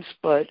times,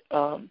 but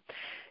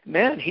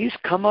man, he's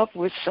come up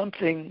with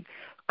something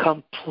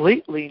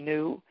completely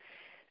new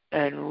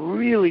and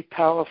really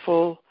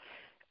powerful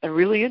and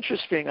really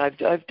interesting.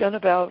 I've done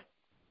about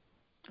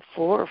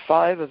 4 or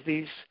 5 of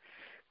these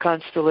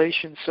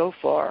constellations so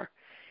far,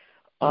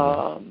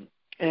 and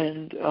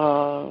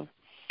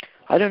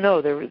I don't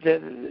know.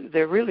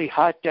 They're really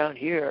hot down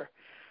here.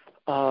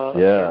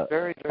 Yeah,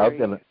 very, I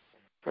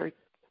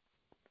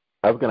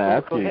was gonna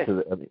ask you,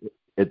 because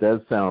it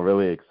does sound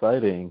really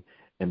exciting.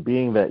 And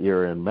being that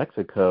you're in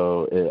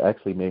Mexico, it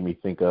actually made me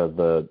think of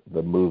the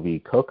movie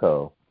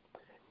Coco.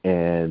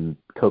 And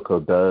Coco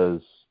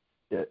does,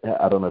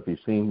 I don't know if you've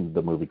seen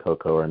the movie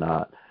Coco or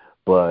not,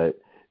 but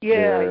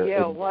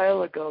a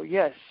while ago,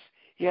 yes.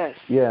 Yeah,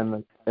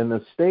 in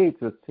the States,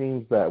 it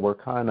seems that we're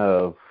kind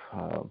of,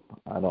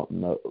 I don't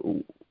know,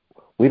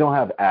 we don't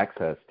have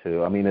access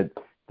to. I mean,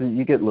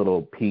 you get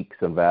little peaks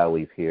and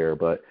valleys here,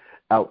 but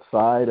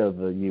outside of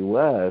the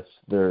U.S.,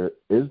 there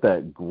is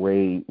that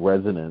great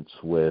resonance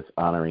with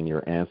honoring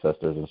your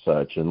ancestors and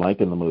such. And like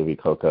in the movie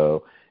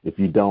Coco, if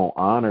you don't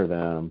honor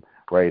them,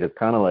 right, it's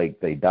kind of like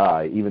they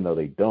die, even though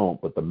they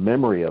don't, but the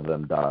memory of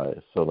them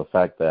dies. So the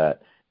fact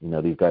that,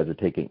 these guys are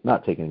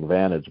not taking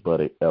advantage,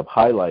 but of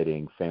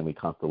highlighting family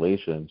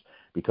constellations,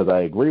 because I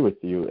agree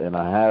with you, and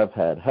I have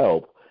had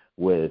help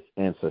with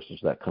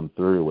ancestors that come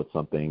through with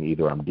something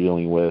either I'm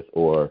dealing with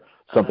or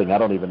something I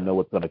don't even know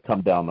what's going to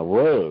come down the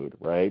road,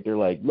 right? They're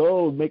like,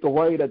 no, make a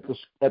right at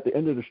the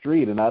end of the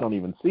street, and I don't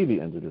even see the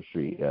end of the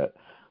street yet.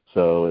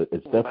 So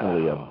it's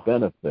definitely a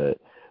benefit.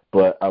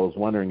 But I was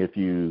wondering if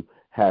you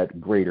had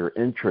greater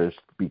interest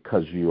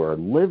because you are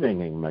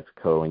living in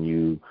Mexico and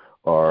you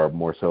are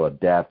more so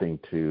adapting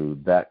to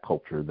that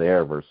culture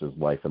there versus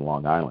life in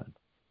Long Island.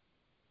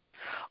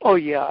 Oh,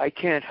 yeah, I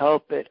can't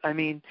help it. I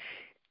mean,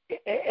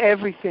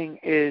 everything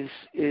is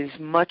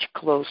much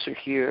closer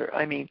here.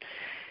 I mean,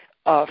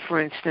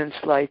 for instance,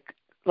 like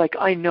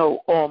I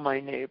know all my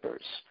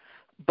neighbors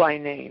by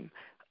name,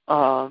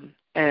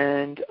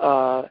 and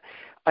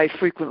I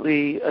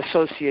frequently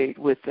associate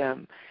with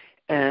them,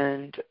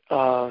 and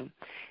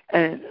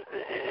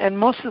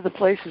most of the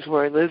places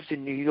where I lived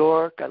in New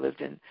York, I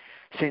lived in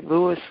St.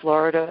 Louis,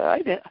 Florida.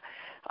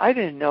 I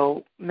didn't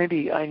know.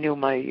 Maybe I knew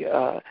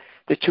my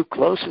the 2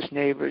 closest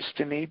neighbors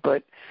to me,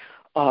 but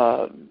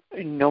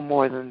no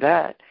more than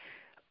that.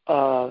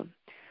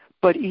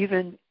 But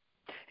even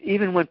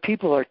when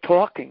people are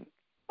talking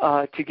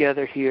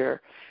together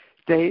here,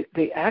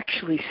 they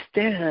actually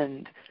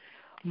stand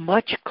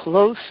much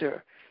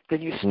closer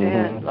than you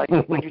stand. Like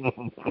when you,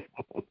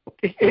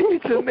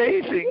 it's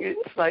amazing.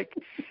 It's like,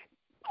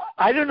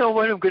 I don't know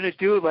what I'm going to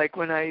do. Like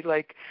when I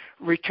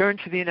return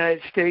to the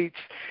United States,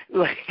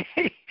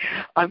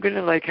 I'm going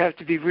to have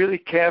to be really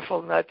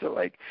careful not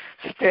to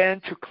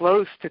stand too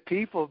close to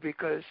people,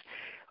 because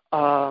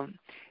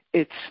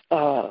it's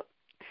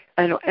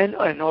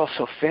and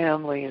also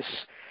family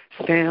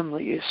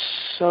is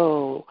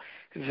so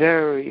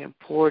very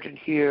important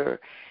here,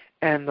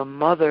 and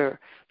the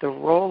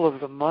role of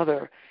the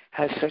mother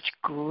has such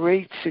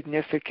great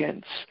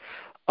significance,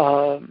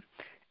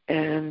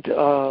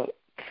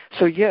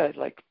 so yeah,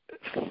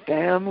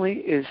 family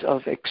is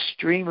of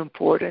extreme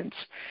importance,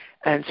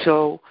 and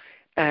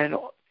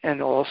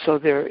also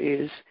there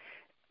is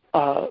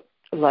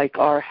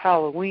our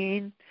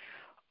Halloween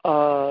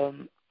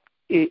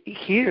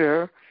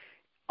here.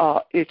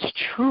 It's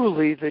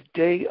truly the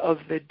Day of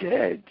the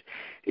Dead.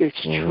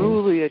 It's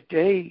truly a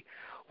day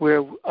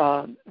where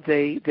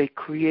they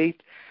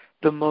create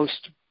the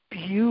most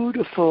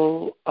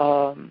beautiful.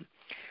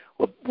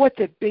 What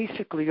they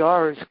basically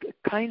are is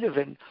kind of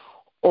an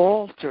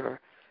altar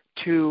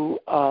to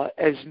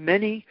as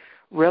many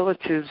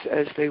relatives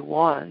as they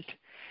want,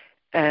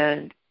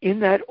 and in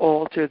that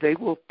altar they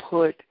will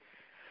put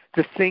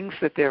the things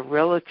that their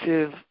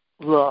relative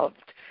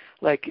loved.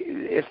 Like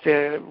if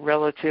their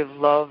relative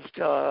loved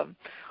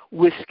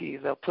whiskey,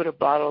 they'll put a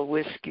bottle of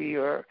whiskey,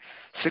 or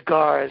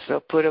cigars, they'll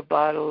put a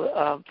box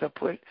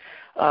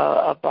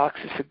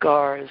of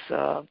cigars,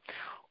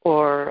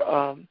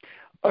 or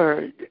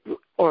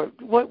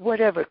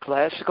whatever,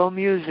 classical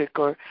music,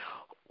 or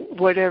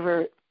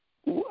whatever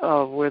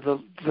were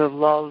the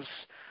loves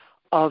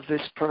of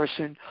this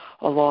person,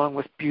 along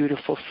with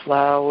beautiful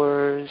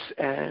flowers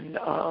and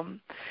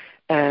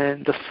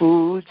the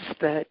foods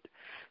that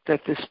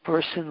this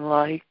person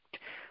liked,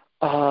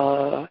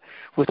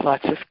 with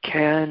lots of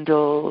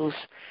candles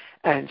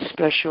and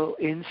special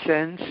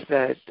incense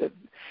that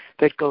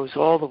goes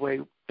all the way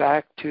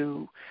back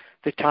to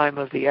the time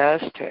of the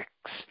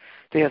Aztecs,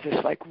 have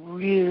this like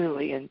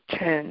really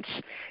intense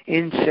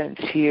incense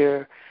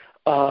here.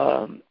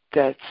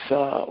 That's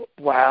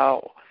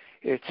wow.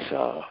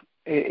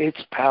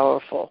 It's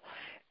powerful,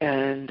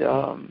 and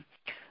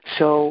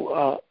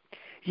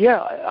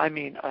yeah. I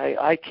mean,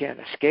 I can't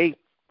escape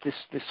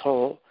this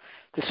whole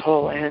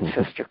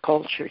ancestor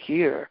culture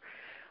here.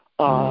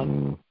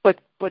 But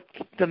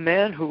the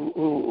man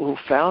who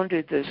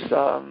founded this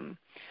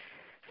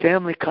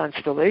family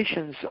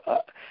constellations,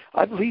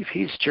 I believe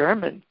he's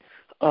German,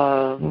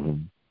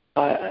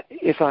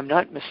 if I'm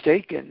not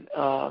mistaken.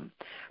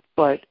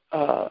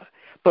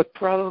 But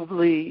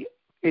probably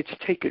it's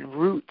taken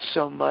root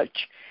so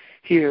much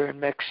here in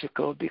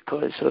Mexico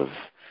because of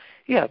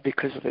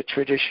the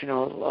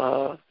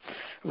traditional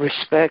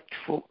respect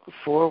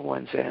for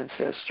one's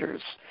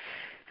ancestors,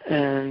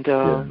 and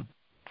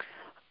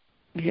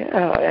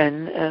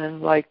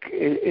and like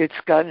it's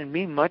gotten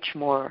me much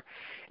more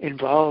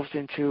involved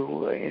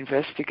into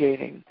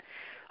investigating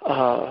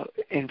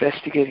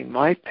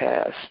my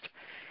past,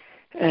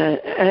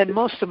 and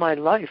most of my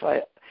life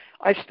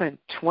I spent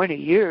 20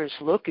 years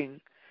looking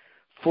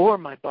for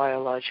my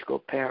biological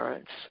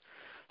parents.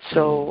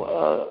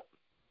 So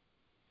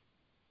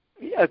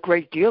a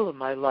great deal of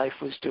my life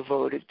was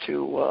devoted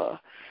to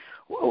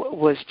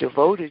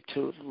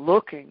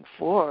looking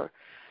for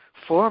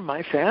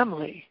my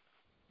family.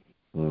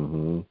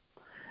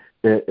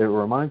 It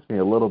reminds me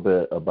a little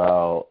bit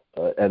about,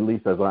 at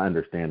least as I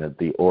understand it,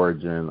 the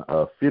origin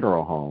of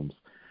funeral homes,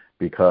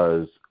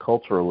 because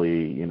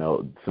culturally,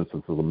 since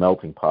this is a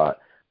melting pot,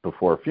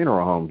 before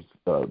funeral homes,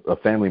 a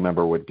family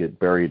member would get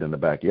buried in the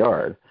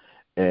backyard.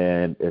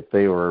 And if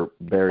they were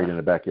buried in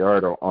the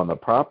backyard or on the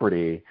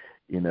property,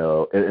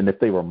 and if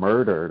they were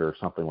murdered or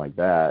something like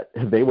that,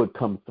 they would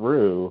come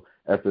through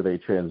after they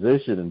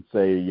transitioned and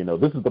say,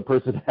 this is the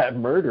person that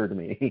murdered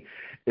me.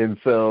 And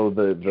so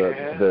the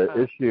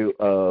issue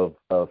of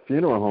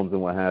funeral homes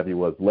and what have you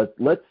was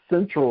let's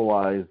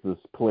centralize this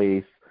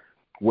place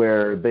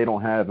where they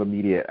don't have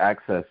immediate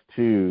access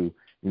to,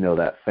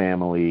 that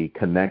family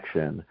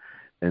connection.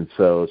 And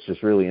so it's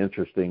just really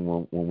interesting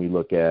when we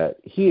look at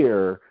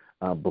here,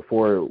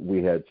 before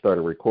we had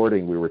started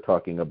recording, we were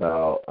talking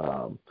about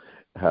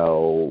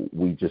how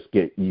we just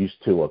get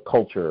used to a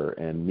culture.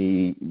 And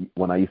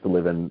when I used to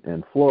live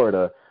in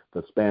Florida,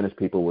 the Spanish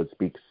people would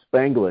speak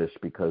Spanglish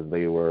because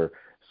they were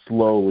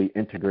slowly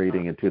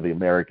integrating into the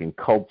American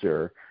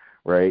culture,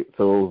 right?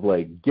 So it was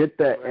like, get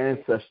that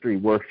ancestry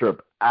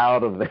worship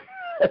out of there.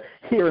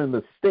 Here in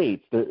the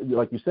States,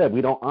 like you said,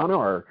 we don't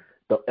honor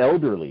the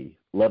elderly,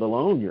 let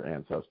alone your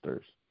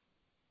ancestors.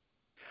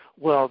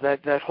 Well,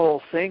 that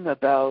whole thing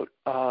about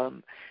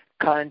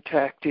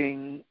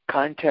contacting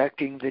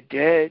the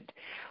dead,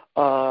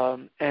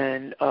 and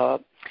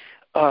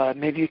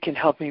maybe you can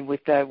help me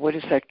with that. What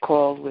is that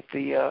called? With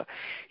the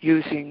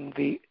using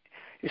the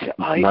is it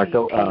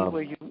IDT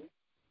where you?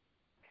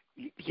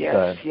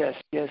 Yes.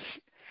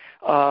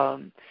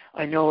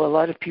 I know a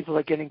lot of people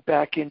are getting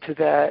back into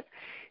that.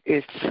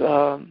 It's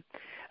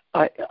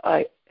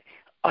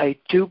I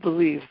do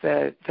believe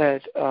that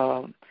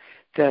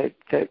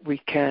we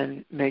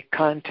can make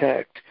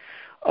contact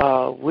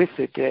with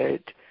the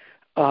dead.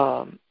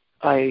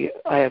 I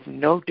have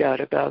no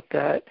doubt about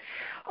that.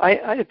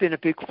 I have been a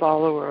big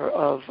follower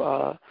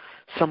of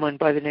someone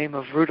by the name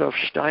of Rudolf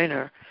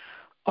Steiner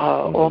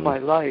all my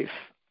life.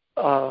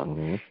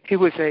 He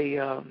was he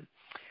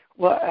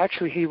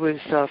was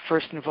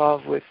first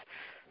involved with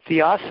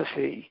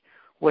Theosophy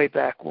way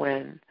back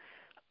when,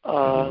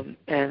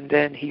 and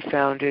then he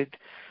founded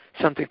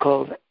something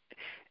called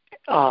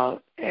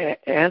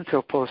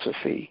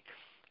Anthroposophy,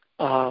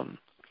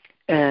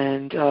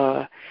 and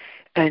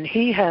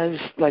he has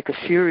like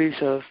a series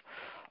of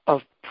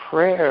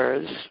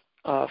prayers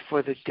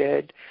for the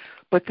dead,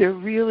 but they're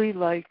really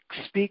like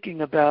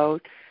speaking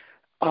about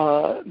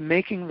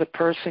making the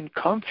person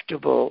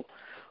comfortable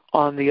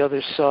on the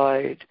other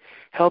side,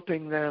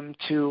 helping them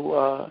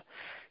to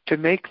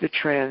make the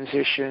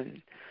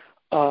transition.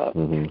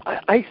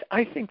 I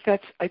think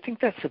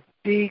that's a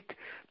big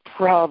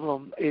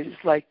problem. Is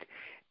like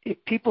if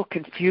people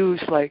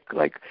confuse like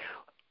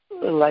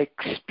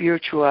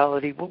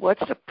spirituality. Well,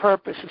 what's the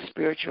purpose of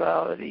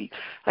spirituality?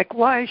 Like,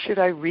 why should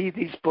I read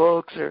these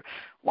books, or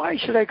why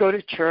should I go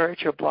to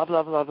church, or blah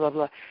blah blah blah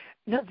blah.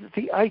 No,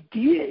 the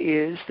idea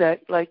is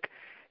that like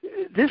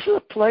this is a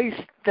place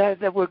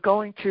that we're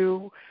going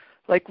to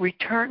like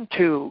return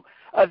to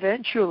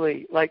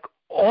eventually, like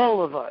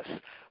all of us.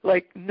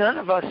 Like none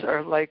of us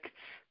are like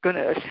going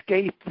to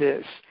escape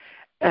this,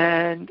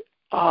 and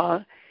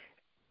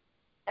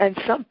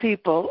some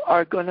people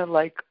are going to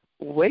like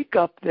wake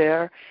up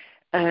there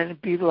and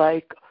be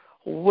like,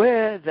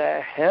 where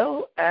the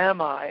hell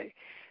am I?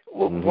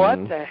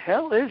 What the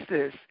hell is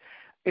this?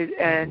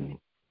 And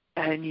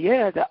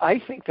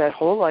I think that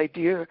whole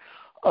idea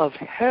of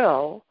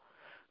hell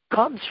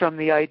comes from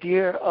the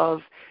idea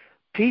of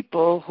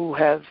people who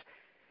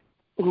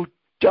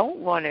don't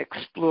want to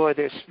explore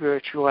their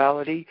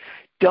spirituality,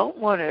 don't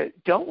want to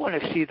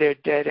see their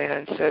dead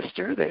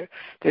ancestor, their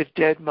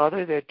dead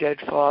mother, their dead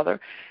father,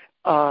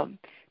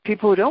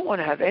 people who don't want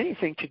to have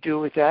anything to do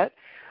with that,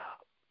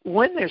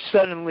 when they're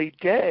suddenly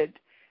dead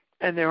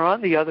and they're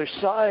on the other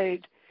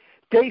side,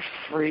 they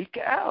freak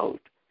out.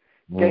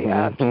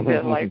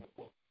 They're like,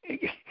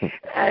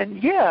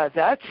 and yeah,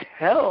 that's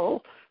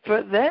hell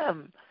for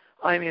them.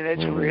 I mean,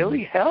 it's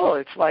really hell.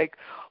 It's like,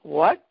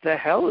 what the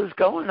hell is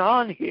going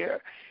on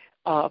here?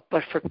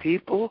 But for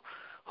people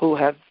who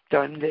have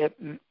done their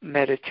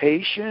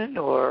meditation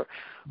or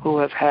who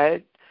have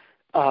had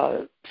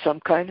some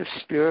kind of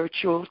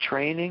spiritual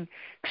training,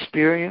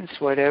 experience,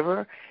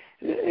 whatever,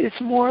 it's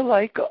more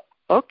like,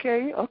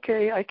 okay,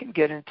 I can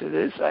get into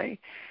this.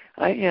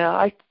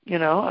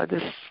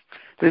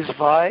 This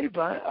vibe,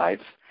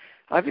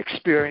 I've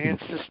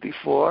experienced this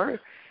before.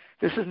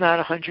 This is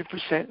not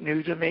 100%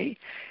 new to me,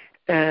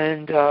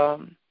 and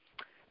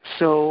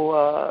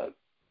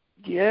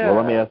yeah. Well,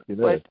 let me ask you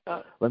this.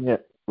 But, let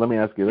me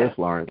ask you this,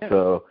 Lawrence. Yeah,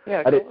 so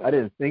yeah, I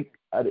didn't think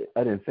I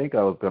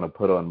was going to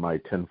put on my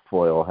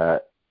tinfoil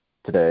hat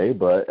today,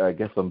 but I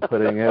guess I'm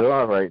putting it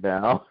on right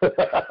now.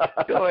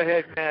 Go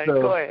ahead, man.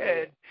 So, go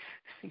ahead.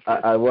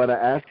 I want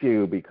to ask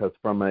you, because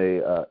from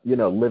I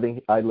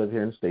live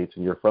here in the States,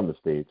 and you're from the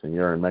States, and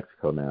you're in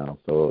Mexico now.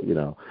 So,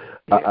 Yeah.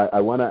 I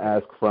want to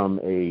ask from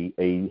a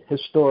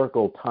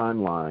historical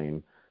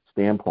timeline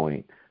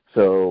standpoint.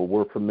 So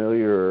we're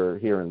familiar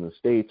here in the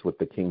States with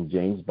the King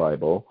James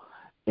Bible,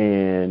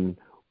 and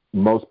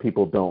most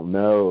people don't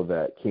know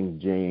that King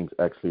James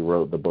actually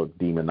wrote the book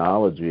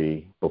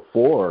Demonology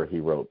before he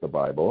wrote the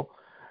Bible.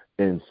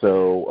 And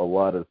so a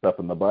lot of stuff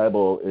in the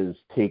Bible has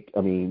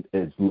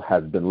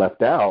been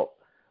left out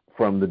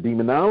from the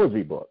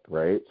demonology book,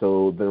 right?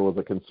 So there was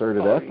a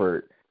concerted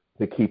effort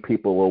to keep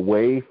people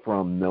away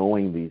from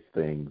knowing these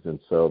things. And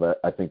so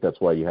I think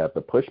that's why you have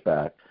the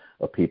pushback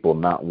of people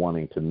not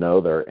wanting to know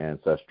their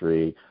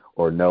ancestry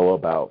or know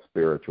about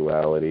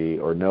spirituality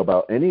or know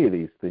about any of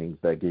these things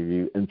that give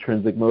you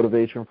intrinsic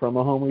motivation from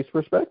a homie's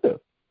perspective.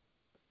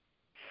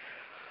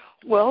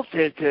 Well,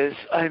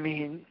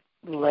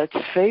 let's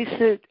face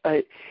it.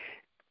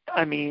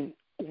 I mean,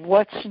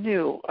 what's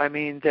new? I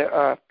mean, there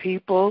are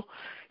people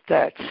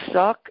that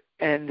suck,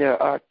 and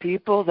there are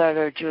people that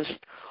are just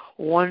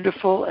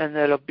wonderful, and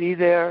that'll be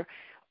there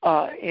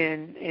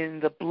in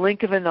the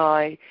blink of an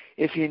eye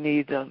if you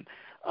need them.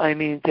 I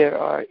mean, there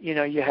are,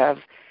 you have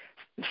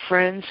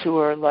friends who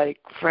are like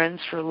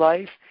friends for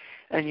life,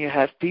 and you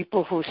have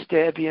people who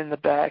stab you in the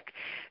back,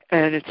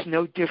 and it's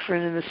no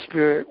different in the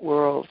spirit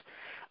world.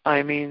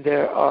 I mean,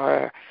 there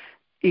are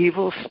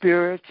evil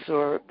spirits,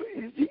 or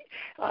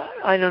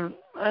I don't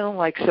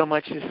like so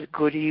much as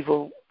good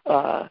evil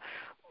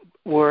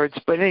words,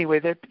 but anyway,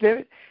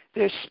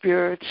 they're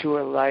spirits who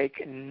are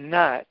like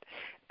not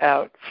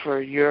out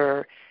for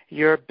your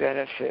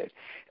benefit,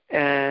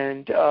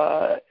 and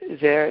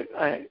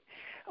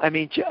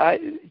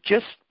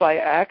just by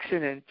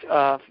accident,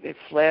 it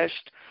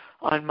flashed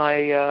on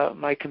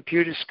my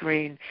computer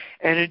screen,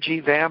 energy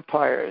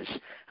vampires.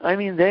 I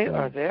mean,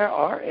 there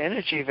are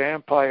energy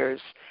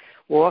vampires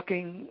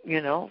walking,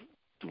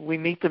 we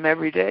meet them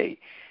every day,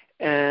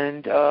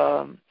 and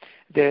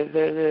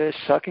they're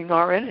sucking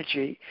our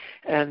energy,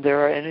 and there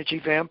are energy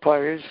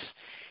vampires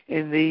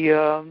in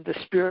the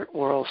spirit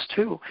worlds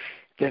too.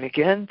 Then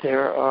again,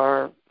 there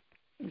are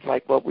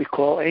like what we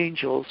call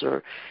angels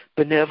or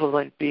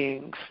benevolent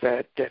beings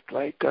that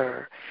like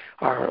are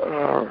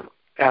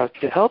out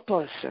to help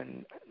us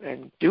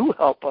and do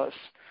help us.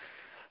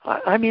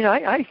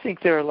 I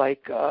think they're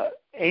like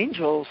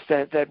angels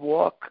that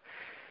walk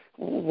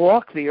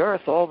the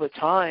earth all the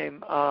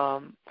time. I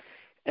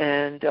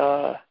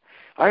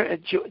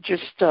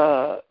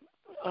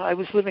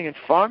was living in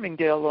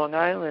Farmingdale, Long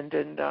Island,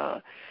 and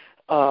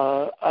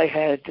I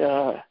had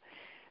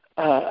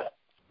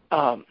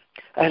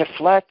a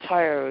flat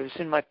tire. It was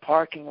in my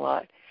parking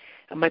lot,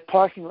 and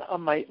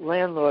my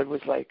landlord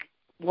was like,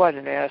 "What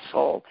an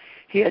asshole!"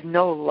 He had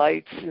no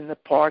lights in the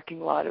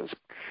parking lot. It was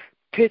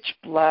pitch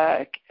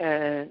black,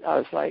 and I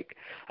was like,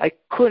 I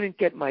couldn't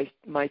get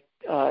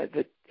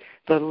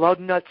the lug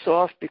nuts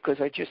off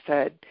because I just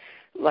had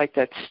like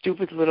that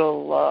stupid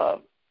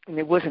little, and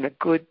it wasn't a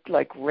good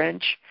like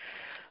wrench.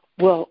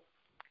 Well,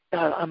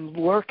 I'm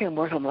working.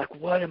 I'm like,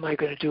 what am I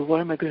going to do? What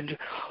am I going to do?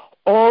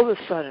 All of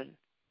a sudden,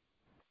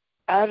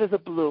 out of the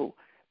blue,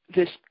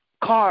 this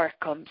car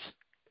comes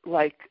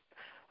like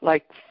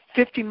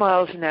 50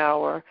 miles an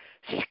hour,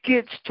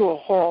 skids to a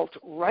halt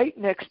right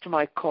next to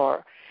my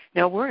car.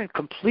 Now, we're in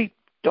complete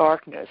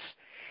darkness.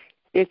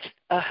 It's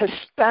a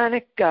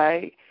Hispanic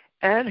guy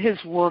and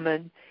his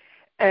woman,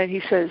 and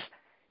he says,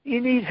 "You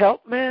need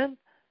help, man?"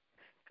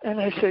 And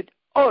I said,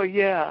 "Oh,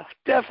 yeah,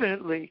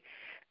 definitely."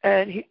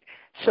 And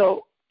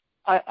so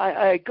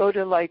I go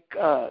to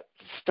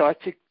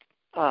start to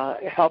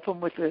help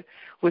him with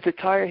the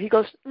tire. He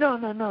goes,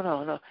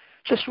 No,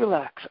 just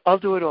relax. I'll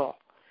do it all.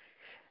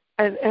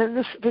 And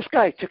this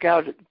guy took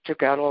out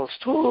all his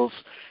tools,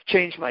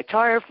 changed my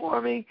tire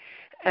for me,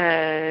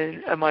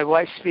 and my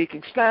wife's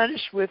speaking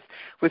Spanish with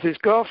his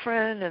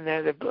girlfriend, and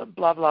they're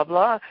blah blah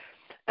blah,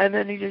 and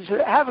then he just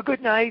said, "Have a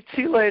good night.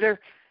 See you later."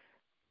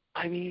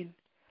 I mean,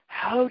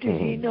 how did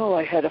he know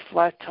I had a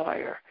flat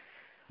tire?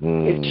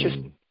 It's just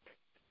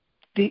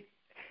this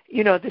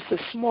is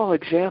a small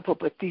example,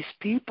 but these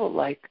people,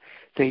 like,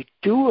 they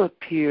do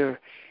appear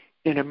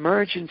in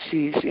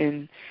emergencies,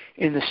 in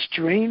the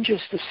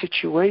strangest of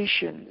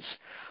situations,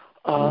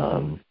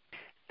 and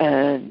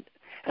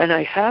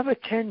I have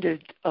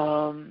attended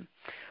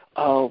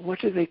what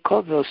do they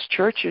call those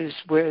churches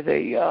where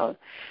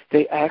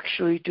they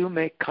actually do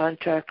make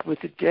contact with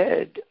the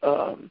dead.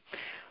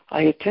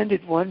 I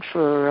attended one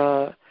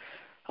for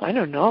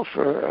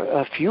for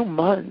a few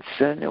months,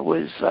 and it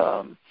was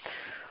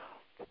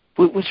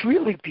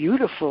really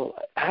beautiful.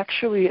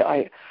 Actually,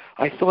 I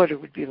thought it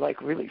would be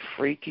like really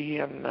freaky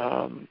and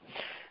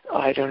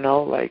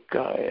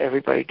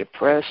everybody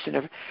depressed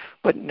and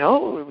but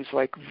no, it was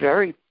like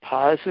very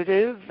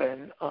positive,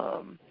 and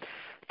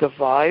the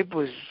vibe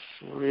was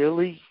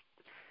really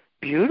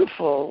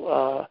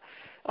beautiful.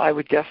 I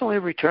would definitely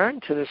return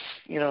to this,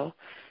 to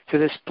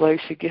this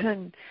place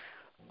again.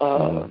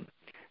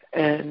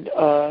 And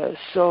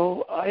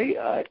so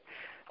I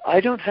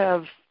don't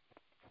have,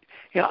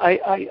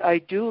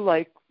 I do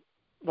like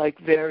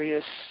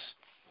various,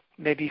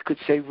 maybe you could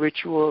say,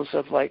 rituals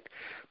of like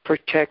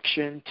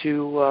protection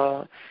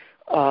to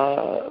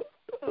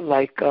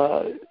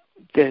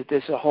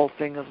there's a whole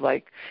thing of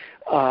like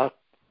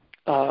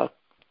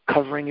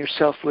covering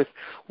yourself with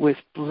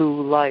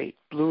blue light.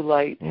 Blue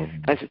light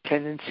has a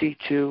tendency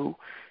to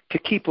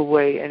keep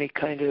away any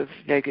kind of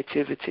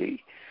negativity.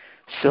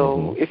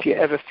 So if you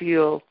ever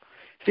feel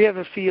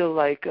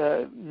like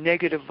a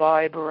negative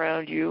vibe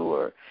around you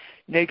or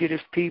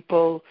negative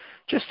people,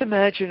 just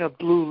imagine a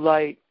blue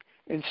light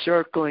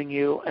encircling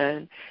you,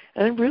 and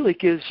it really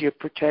gives you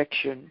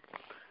protection.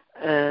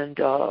 And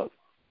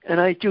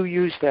I do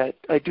use that.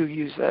 I do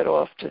use that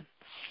often.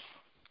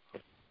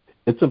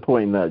 It's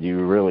important that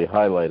you really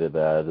highlighted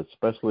that,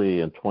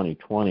 especially in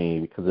 2020,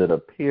 because it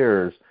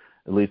appears,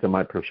 at least in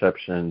my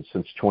perception,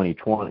 since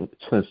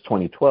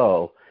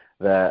 2012,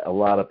 that a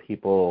lot of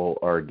people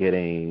are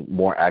getting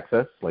more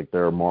access, like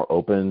they're more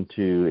open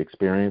to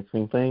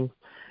experiencing things,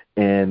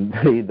 and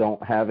they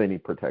don't have any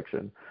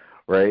protection,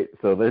 right?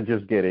 So they're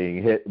just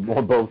getting hit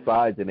on both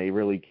sides, and they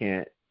really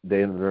can't,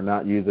 they're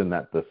not using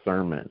that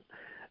discernment.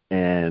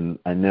 And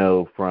I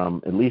know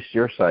from at least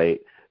your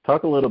site,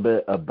 talk a little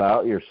bit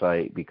about your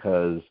site,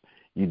 because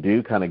you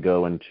do kind of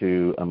go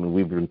into,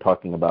 we've been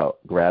talking about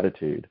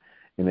gratitude.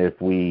 And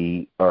if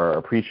we are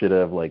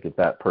appreciative, like if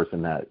that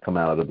person had come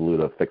out of the blue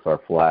to fix our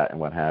flat and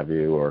what have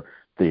you, or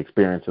the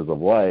experiences of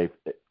life,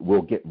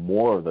 we'll get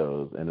more of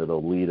those, and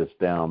it'll lead us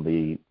down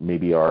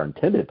maybe our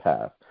intended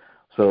path.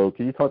 So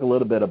can you talk a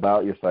little bit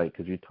about your site?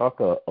 Because you talk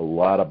a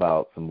lot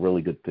about some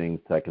really good things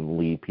that can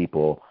lead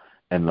people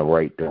in the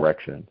right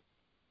direction.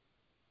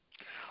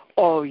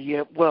 Oh,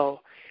 yeah.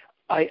 Well,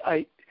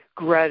 I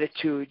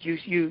gratitude,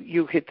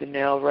 you hit the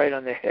nail right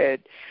on the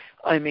head.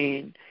 I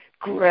mean,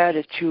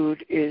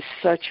 gratitude is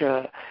such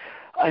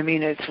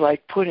it's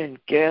like putting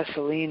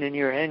gasoline in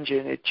your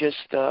engine. It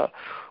just,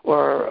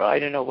 or I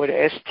don't know, what,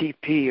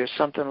 STP or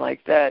something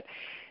like that.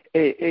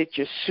 It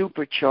just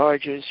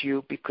supercharges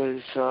you,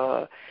 because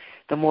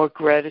the more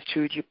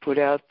gratitude you put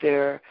out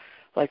there,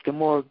 like the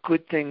more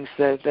good things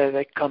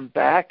that come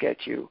back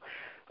at you.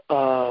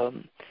 I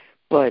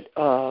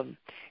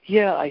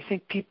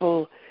think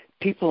people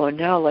are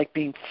now like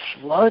being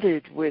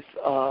flooded with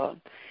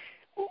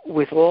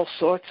all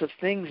sorts of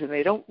things, and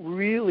they don't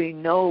really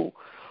know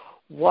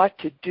what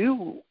to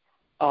do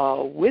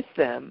with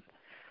them.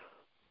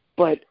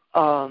 But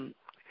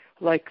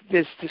like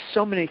there's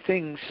so many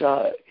things.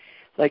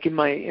 Like in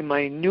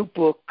my new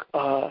book,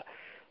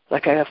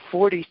 like I have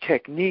 40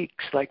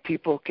 techniques like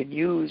people can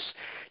use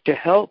to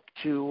help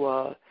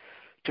to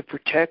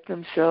protect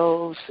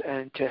themselves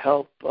and to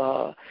help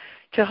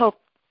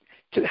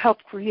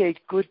create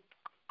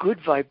good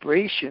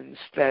vibrations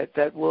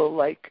that will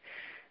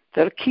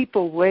that'll keep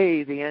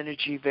away the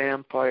energy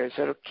vampires,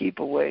 that'll keep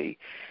away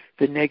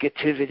the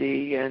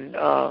negativity. And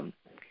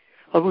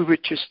we were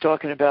just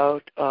talking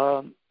about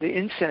the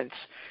incense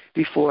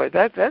before.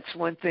 That's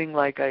one thing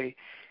like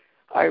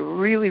I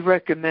really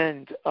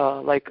recommend,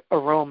 like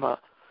aroma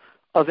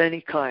of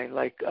any kind,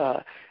 like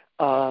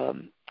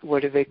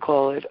what do they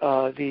call it?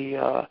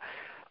 The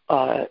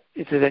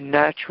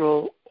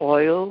natural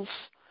oils.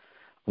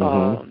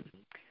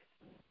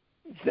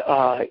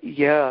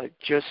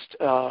 Just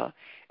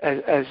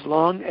as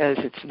long as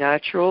it's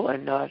natural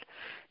and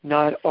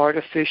not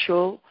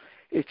artificial,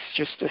 it's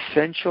just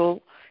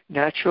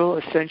natural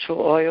essential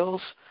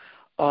oils.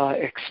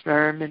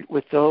 Experiment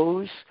with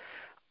those.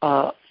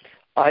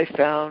 I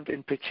found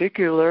in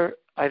particular,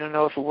 I don't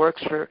know if it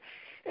works for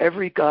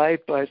every guy,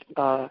 but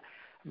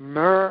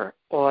myrrh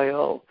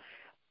oil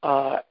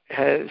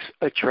has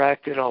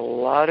attracted a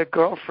lot of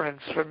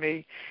girlfriends for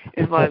me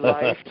in my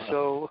life.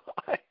 So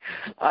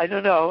I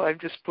don't know. I'm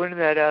just putting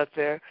that out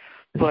there.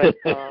 But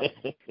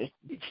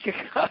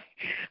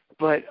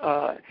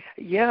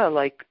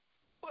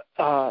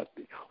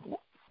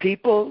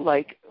people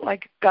like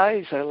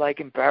guys are like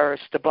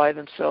embarrassed to buy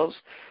themselves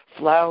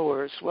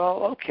flowers.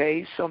 Well,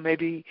 okay, so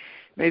maybe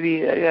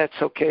maybe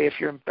that's okay if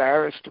you're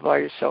embarrassed to buy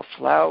yourself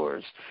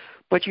flowers,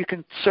 but you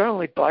can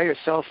certainly buy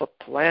yourself a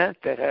plant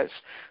that has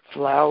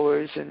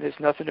flowers, and there's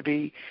nothing to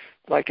be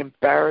like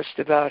embarrassed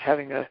about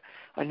having a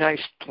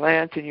nice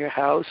plant in your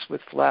house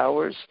with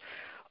flowers.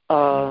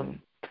 And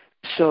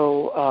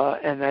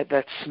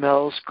that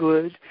smells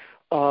good.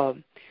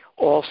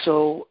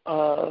 Also,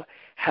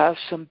 have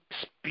some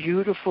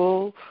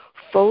beautiful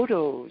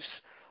photos.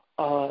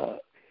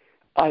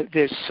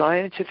 There's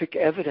scientific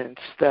evidence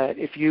that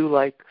if you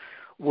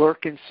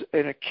work in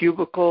a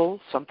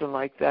cubicle, something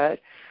like that,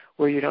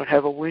 where you don't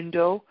have a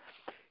window,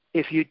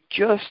 if you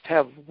just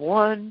have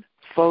one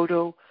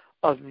photo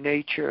of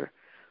nature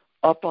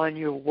up on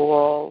your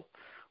wall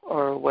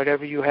or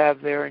whatever you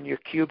have there in your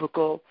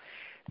cubicle,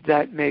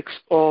 that makes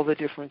all the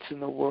difference in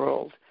the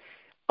world.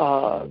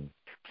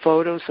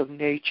 Photos of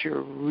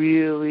nature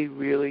really,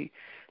 really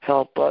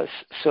help us.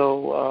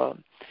 So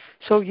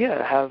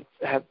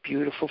have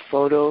beautiful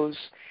photos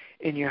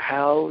in your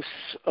house,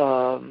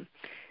 and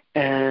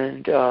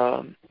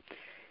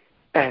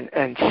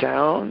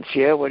sounds.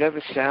 Yeah,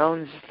 whatever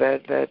sounds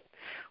that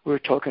we were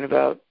talking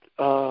about,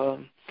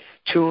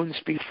 tunes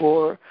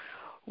before.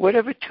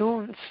 Whatever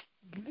tunes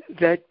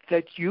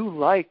that you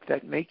like,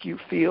 that make you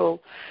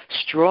feel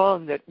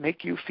strong, that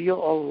make you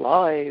feel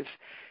alive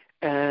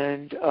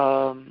and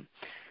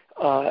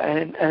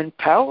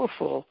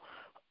powerful,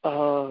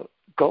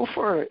 go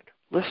for it.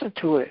 Listen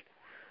to it.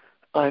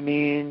 I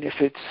mean,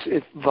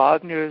 if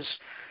Wagner's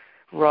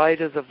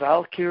Ride of the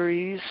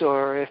Valkyries,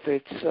 or if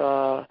it's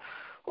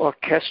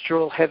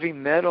orchestral heavy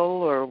metal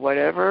or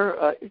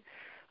whatever,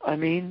 I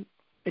mean,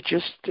 it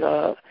just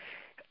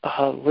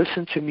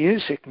listen to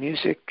music.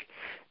 Music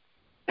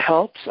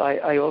helps.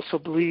 I also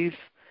believe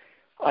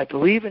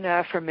in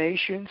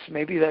affirmations.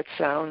 Maybe that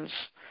sounds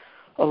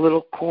a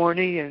little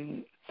corny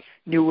and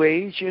new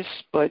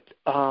ageist, but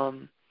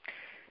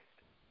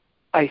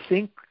I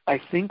think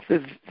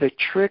the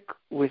trick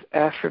with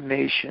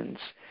affirmations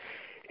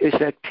is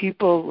that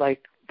people,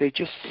 they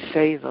just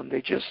say them,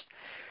 they just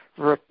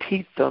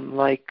repeat them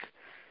like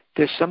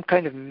there's some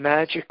kind of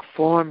magic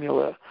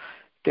formula.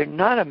 They're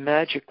not a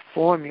magic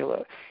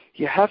formula.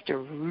 You have to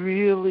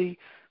really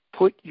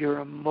put your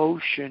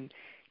emotion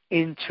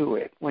into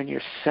it when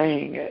you're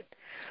saying it.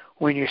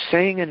 When you're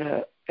saying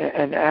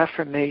an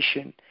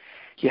affirmation,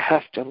 you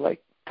have to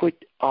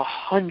put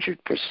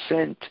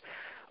 100%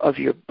 of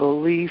your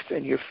belief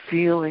and your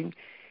feeling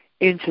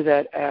into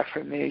that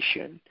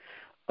affirmation,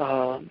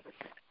 and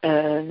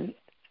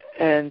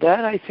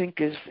that, I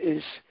think, is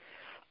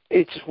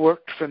it's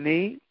worked for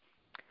me.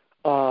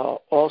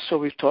 Also,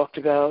 we've talked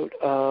about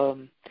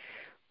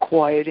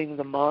quieting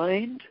the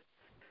mind.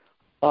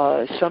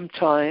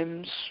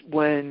 Sometimes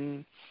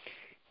when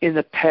in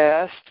the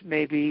past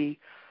maybe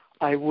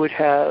I would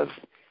have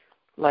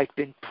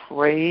been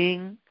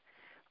praying,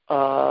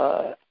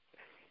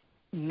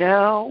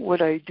 now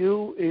what I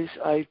do is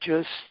I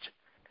just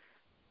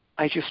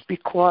be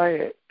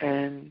quiet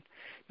and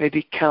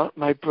maybe count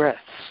my breaths.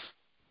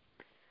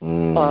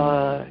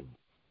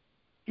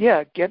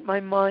 Get my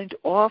mind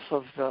off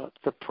of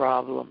the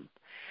problem.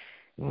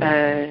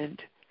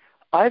 And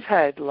I've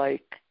had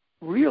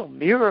real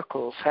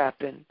miracles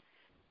happen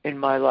in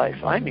my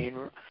life. I mean,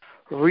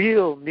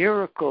 real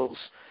miracles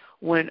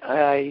when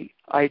I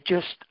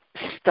just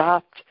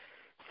stopped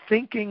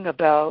thinking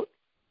about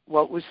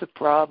what was the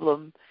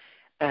problem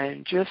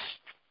and just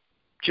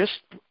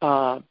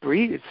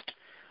breathed.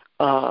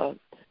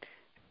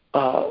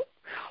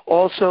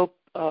 Also,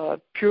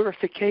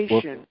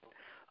 purification.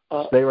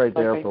 Stay right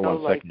there for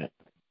 1 second.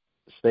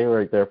 Stay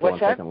right there for 1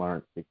 second,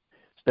 Lawrence.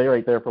 Stay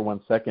right there for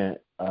 1 second,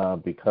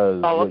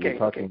 because what you're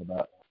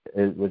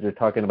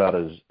talking about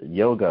is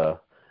yoga,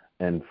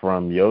 and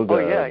from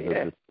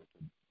yoga,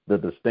 the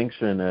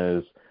distinction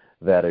is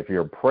that if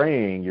you're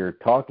praying, you're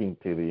talking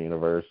to the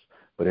universe,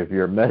 but if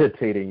you're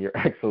meditating, you're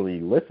actually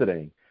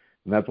listening.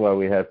 And that's why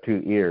we have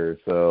 2 ears.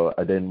 So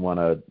I didn't want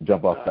to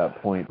jump off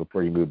that point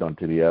before you moved on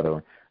to the other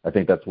one. I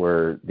think that's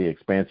where the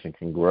expansion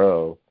can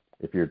grow.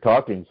 If you're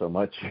talking so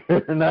much,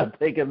 you're not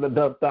taking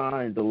enough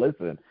time to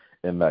listen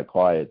in that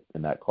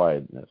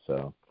quietness.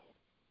 So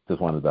just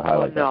wanted to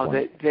highlight that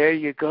point. There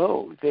you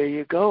go.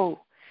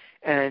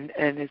 And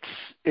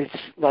it's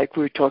like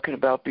we were talking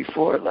about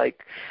before,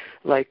 like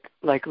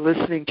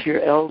listening to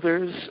your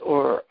elders,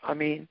 or I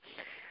mean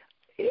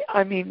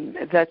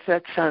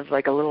that sounds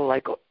a little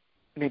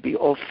maybe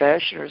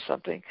old-fashioned or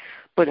something,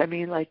 but I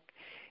mean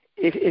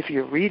if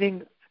you're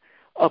reading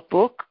a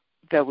book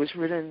that was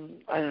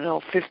written,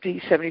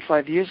 50,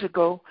 75 years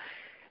ago,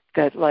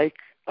 that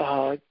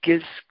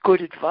gives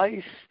good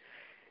advice,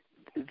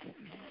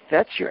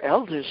 that's your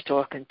elders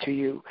talking to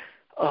you.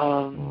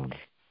 I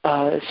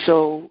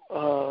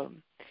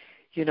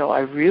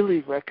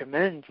really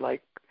recommend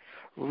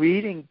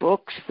reading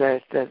books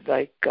that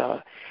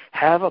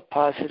have a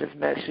positive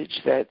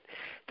message, that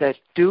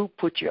do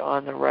put you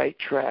on the right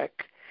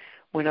track.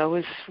 When I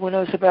was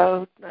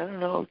about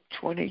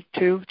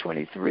 22,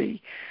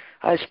 23,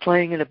 I was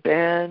playing in a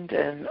band,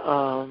 and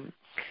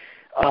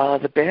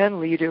the band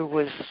leader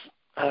was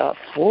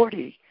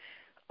 40,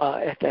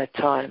 at that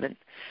time. And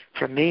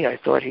for me, I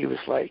thought he was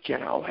like,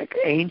 like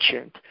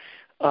ancient.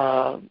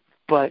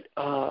 But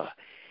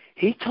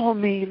he told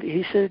me,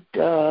 he said,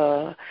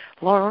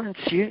 Lawrence,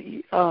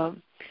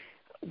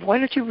 why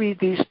don't you read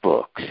these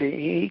books?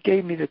 He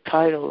gave me the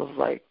title of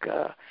like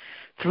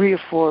 3 or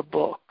 4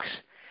 books.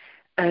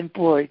 And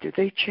boy, did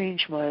they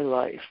change my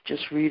life,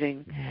 just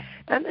reading.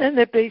 And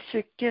they're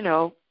basic,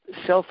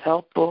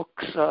 self-help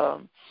books.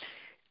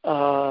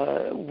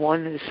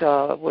 One is,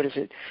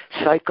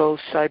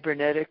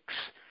 Psycho-Cybernetics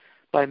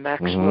by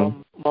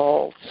Maxwell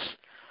Maltz.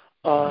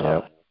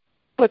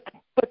 But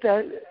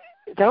that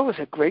was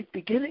a great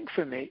beginning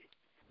for me.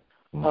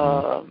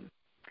 And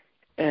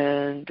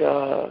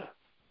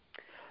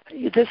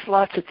there's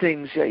lots of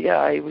things.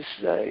 I was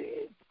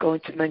going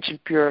to mention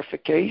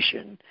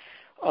purification.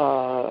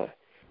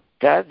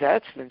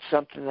 That's been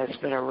something that's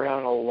been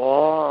around a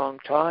long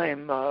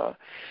time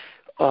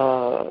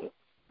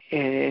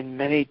in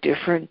many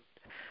different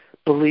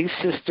belief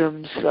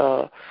systems.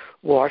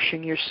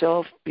 Washing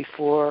yourself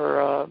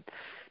before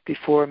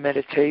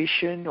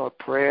meditation or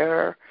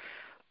prayer,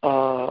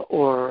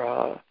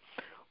 or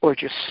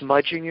just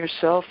smudging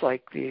yourself,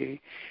 like the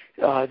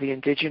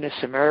indigenous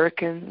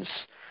Americans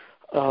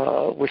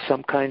with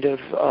some kind of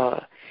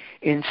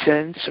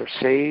incense or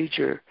sage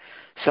or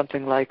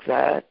something like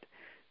that.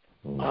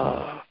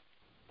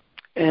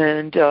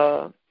 And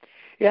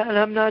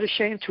I'm not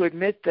ashamed to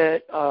admit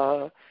that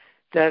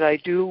I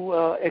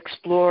do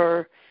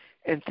explore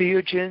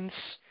entheogens,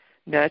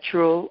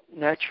 natural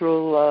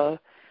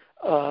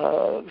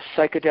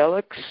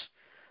psychedelics.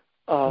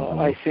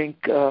 I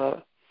think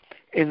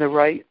in the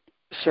right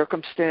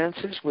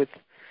circumstances with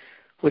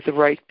the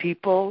right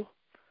people,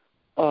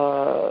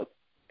 that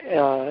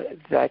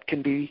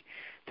can be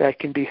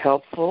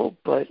helpful.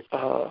 But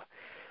I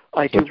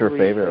do. What's your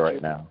favorite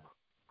right now?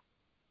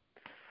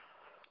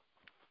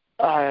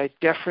 I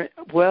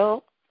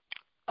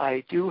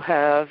do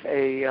have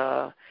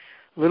a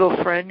little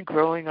friend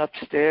growing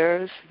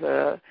upstairs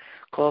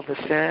called the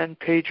San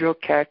Pedro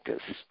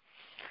cactus,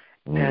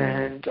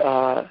 and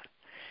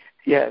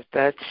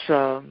that's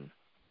we're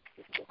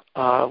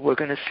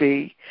going to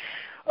see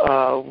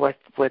what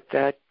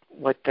that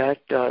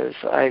does.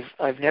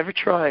 I've never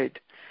tried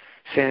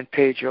San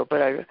Pedro,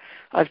 but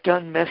I've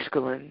done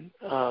mescaline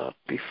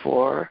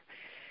before,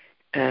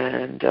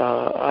 and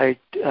I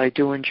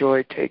do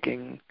enjoy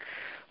taking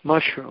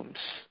mushrooms.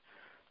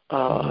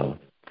 I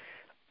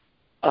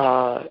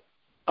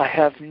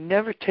have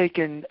never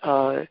taken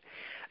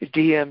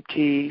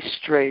DMT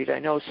straight. I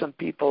know some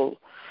people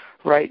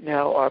right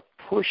now are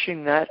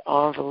pushing that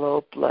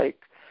envelope like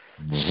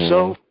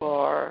so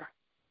far,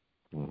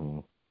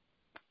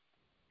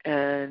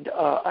 and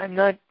I'm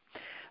not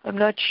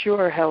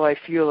sure how I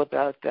feel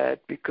about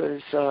that,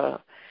 because I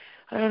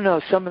don't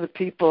know, some of the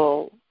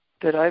people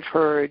that I've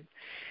heard,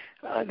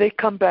 they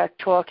come back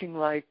talking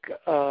like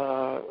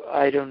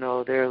I don't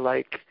know, they're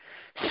like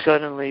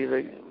suddenly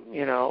the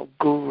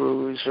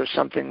gurus or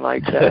something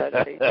like that.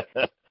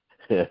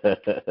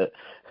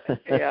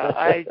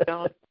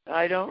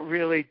 I don't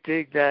really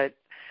dig that.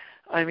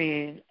 I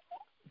mean,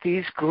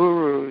 these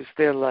gurus,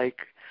 they're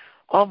like,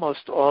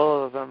 almost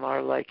all of them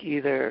are like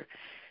either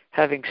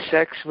having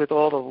sex with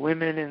all the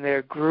women in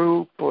their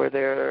group, or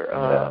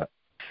they're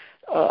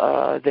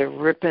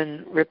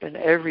ripping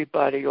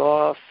everybody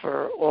off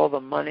for all the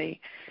money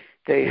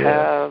they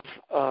have.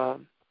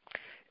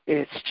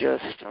 It's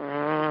just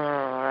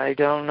I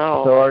don't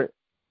know. So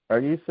are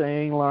you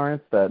saying,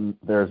 Lawrence, that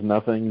there's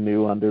nothing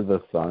new under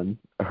the sun?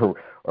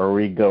 Are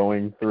we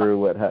going through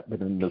what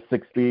happened in the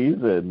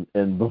 60s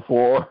and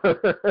before?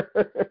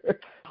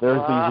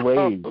 There's these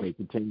waves. They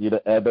continue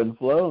to ebb and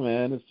flow,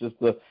 man. It's just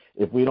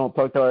if we don't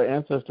talk to our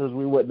ancestors,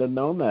 we wouldn't have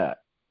known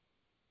that.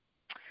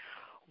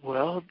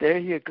 Well, there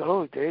you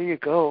go.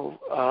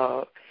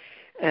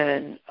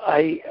 And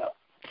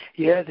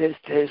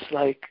there's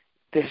like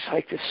this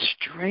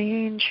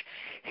strange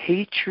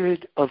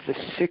hatred of the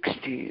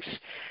 60s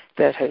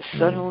that has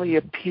suddenly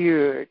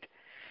appeared.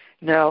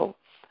 Now,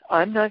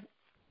 I know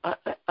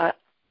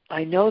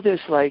there's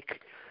like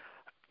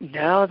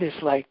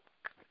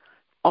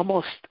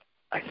almost,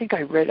 I think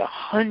I read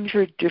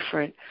 100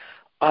 different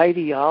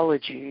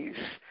ideologies.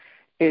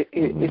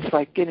 It's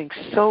like getting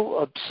so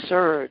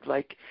absurd.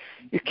 Like,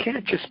 you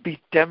can't just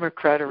be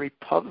Democrat or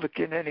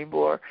Republican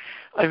anymore.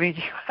 I mean,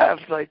 you have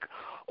like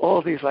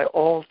all these like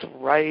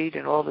alt-right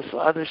and all this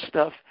other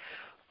stuff.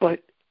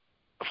 But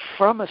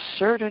from a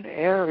certain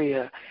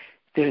area,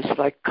 there's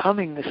like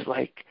coming this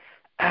like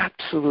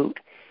absolute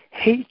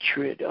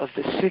hatred of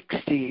the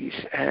 60s,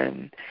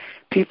 and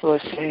people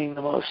are saying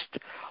the most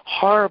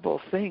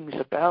horrible things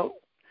about.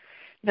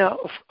 Now,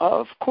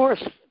 of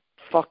course,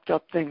 fucked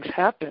up things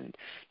happened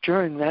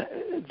during the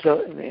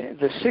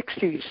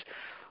 60s,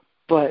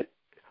 but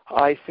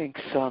I think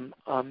some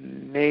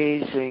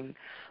amazing,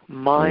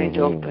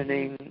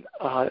 mind-opening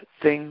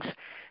things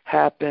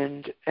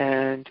happened,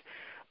 and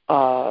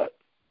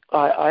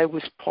I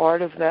was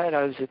part of that.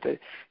 I was at the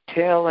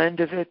tail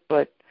end of it,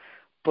 but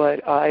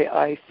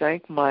I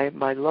thank my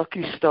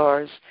lucky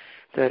stars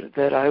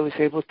that I was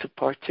able to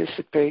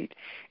participate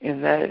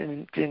in that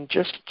in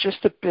just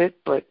a bit,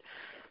 but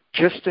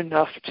just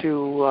enough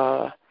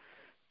to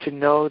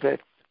know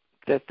that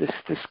this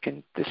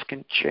can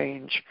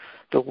change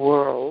the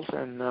world.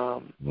 And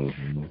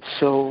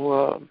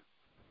so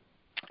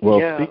well,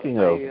 yeah,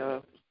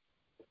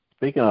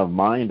 speaking of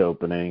mind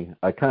opening,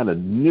 I kind of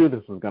knew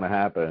this was going to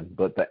happen,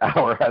 but the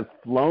hour has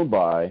flown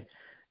by,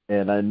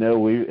 and I know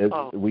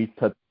we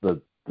touched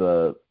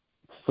the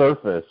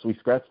surface. We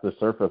scratched the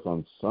surface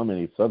on so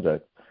many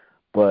subjects,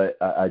 but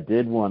I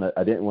didn't want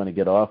to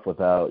get off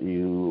without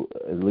you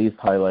at least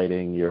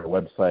highlighting your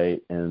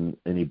website and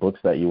any books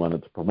that you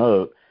wanted to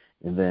promote,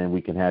 and then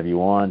we can have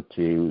you on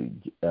to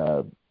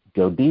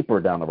go deeper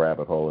down the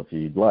rabbit hole if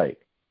you'd like.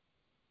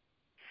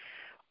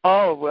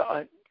 Oh,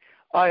 well,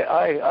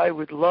 I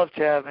would love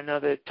to have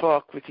another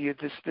talk with you.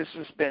 This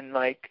has been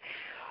like,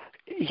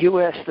 you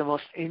asked the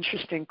most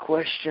interesting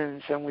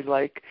questions, and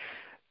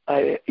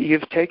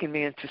you've taken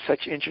me into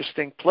such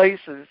interesting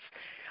places.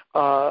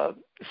 Well,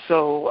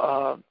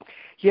 the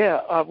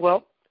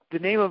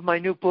name of my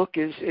new book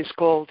is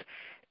called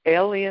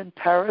Alien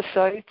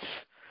Parasites,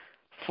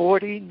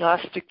 40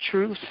 Gnostic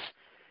Truths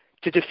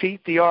to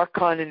Defeat the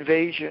Archon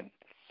Invasion.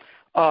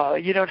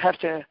 You don't have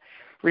to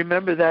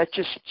remember that.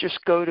 Just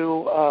go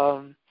to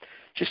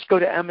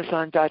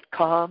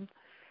Amazon.com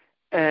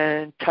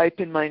and type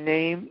in my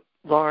name,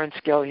 Lawrence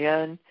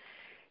Gallienne,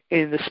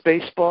 in the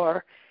space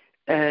bar,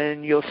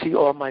 and you'll see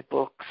all my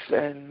books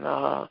and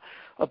a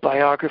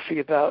biography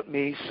about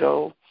me.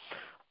 So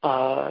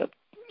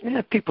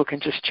people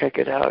can just check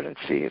it out and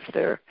see if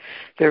they're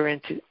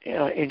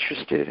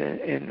interested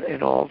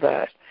in all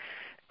that.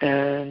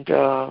 And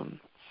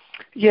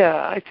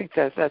I think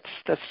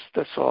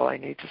that's all I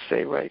need to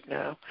say right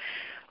now.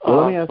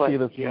 Well, let me ask you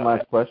this one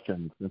last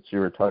question, since you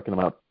were talking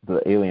about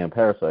the alien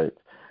parasites,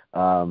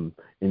 and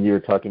you were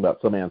talking about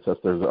some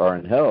ancestors are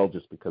in hell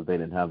just because they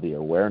didn't have the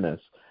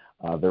awareness.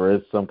 There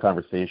is some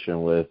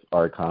conversation with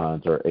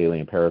archons or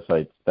alien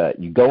parasites that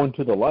you go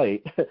into the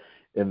light,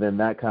 and then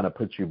that kind of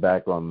puts you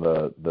back on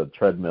the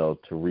treadmill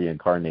to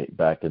reincarnate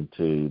back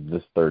into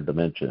this third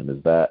dimension.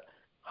 Is that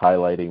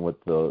highlighting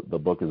what the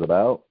book is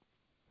about?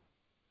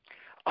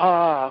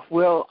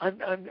 Well,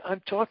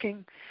 I'm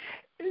talking.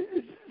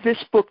 This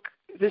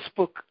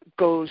book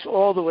goes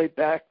all the way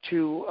back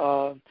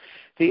to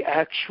the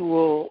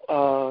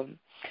actual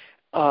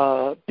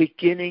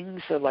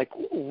beginnings of like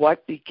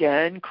what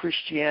began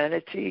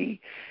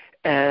Christianity,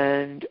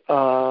 and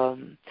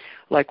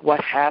like what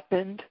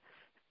happened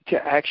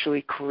to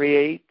actually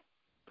create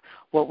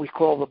what we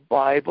call the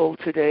Bible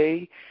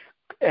today,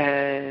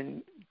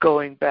 and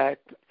going back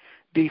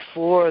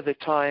before the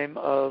time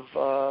of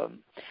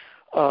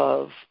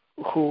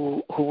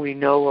who we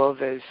know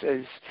of as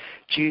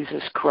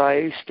Jesus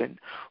Christ, and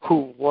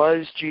who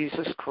was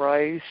Jesus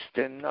Christ,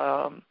 and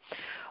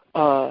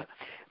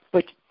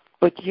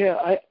but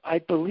yeah, I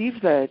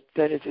believe that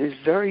it is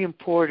very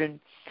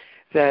important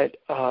that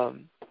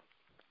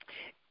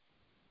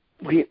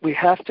we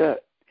have to.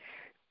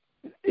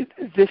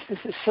 This is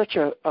such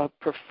a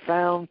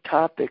profound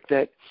topic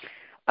that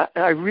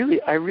I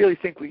really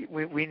think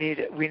we need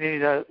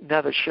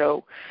another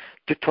show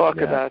to talk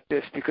about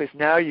this, because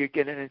now you're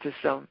getting into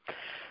some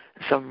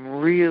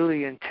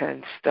really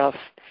intense stuff.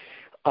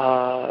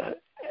 I'd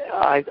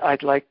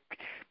like,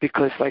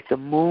 because like the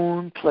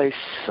moon plays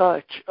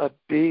such a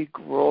big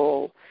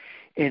role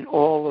in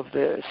all of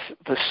this.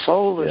 The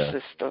solar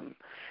system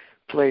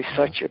plays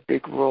such a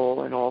big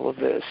role in all of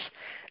this,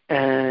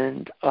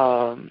 and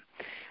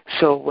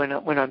so when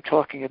I'm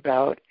talking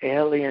about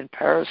alien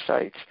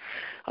parasites,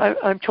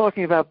 I'm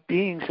talking about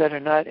beings that are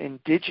not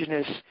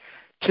indigenous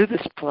to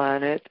this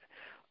planet,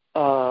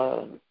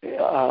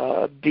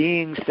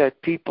 beings that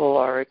people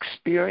are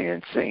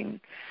experiencing.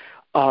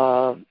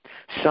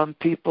 Some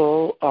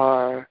people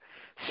are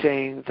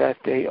saying that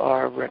they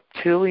are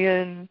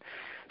reptilian.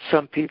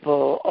 Some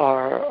people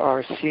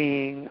are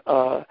seeing,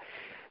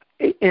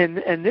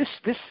 and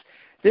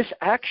this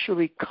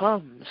actually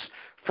comes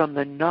from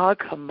the Nag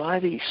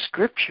Hammadi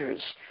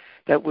scriptures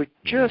that were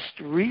just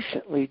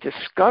recently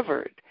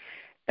discovered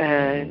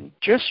and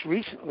just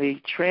recently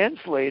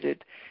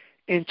translated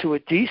into a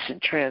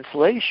decent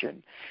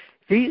translation.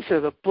 These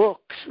are the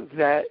books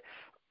that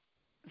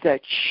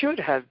should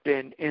have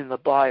been in the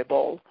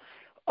Bible,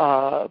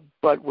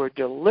 but were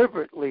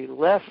deliberately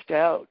left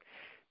out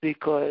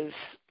because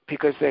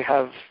they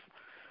have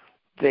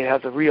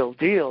the real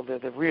deal. They're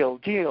the real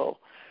deal.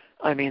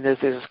 I mean, there's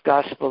this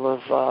Gospel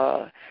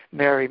of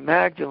Mary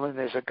Magdalene.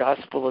 There's a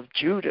Gospel of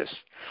Judas.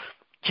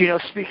 Do you know,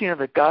 speaking of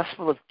the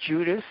Gospel of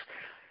Judas,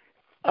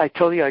 I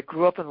told you I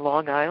grew up in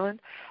Long Island.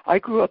 I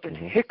grew up in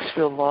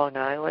Hicksville, Long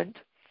Island.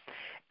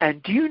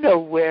 And do you know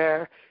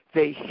where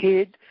they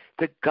hid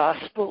the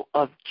Gospel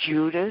of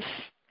Judas?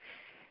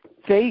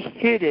 They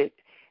hid it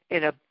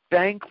in a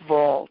bank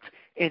vault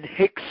in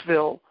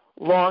Hicksville,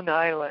 Long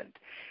Island.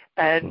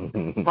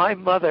 And my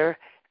mother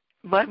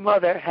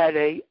had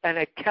an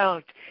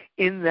account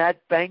in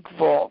that bank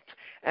vault,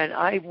 and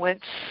I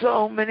went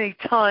so many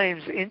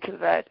times into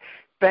that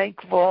bank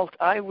vault.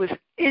 I was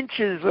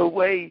inches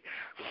away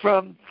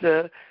from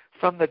the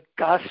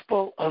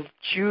Gospel of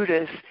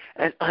Judas,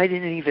 and I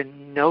didn't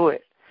even know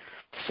it.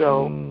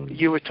 So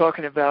you were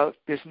talking about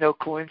there's no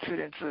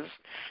coincidences.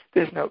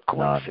 There's no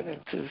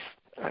coincidences.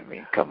 I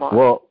mean, come on.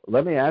 Well,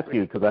 let me ask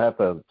you, because I have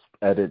to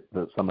edit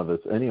some of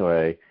this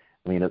anyway.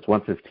 I mean, it's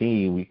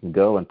 1:15. We can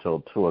go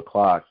until 2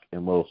 o'clock,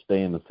 and we'll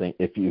stay in the same,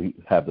 if you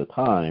have the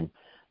time,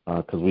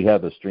 because we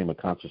have the stream of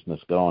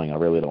consciousness going. I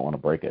really don't want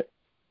to break it.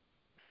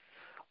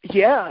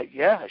 Yeah,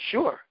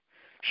 sure.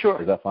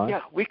 Is that fine?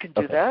 Yeah, we can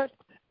do that.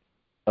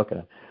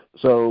 Okay.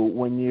 So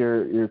when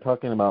you're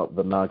talking about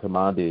the Nag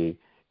Hammadi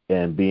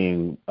and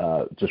being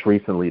just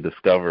recently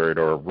discovered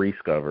or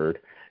rediscovered,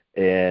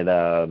 and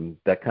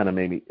that kind of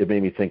made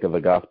me think of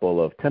the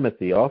Gospel of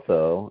Timothy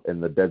also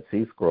in the Dead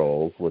Sea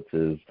Scrolls, which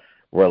is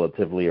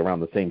relatively around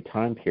the same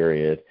time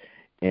period.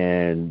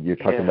 And you're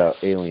talking about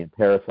alien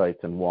parasites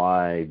and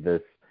why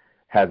this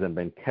hasn't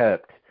been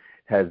kept.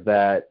 Has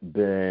that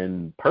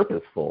been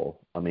purposeful?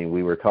 I mean,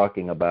 we were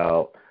talking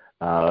about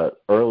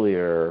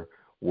earlier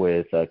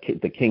with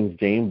the King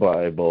James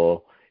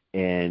Bible,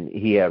 and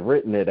he had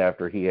written it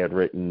after he had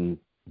written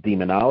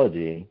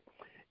Demonology,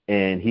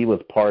 and he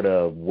was part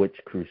of Witch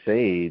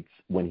Crusades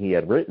when he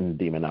had written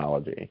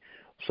Demonology.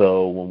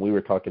 So when we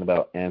were talking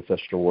about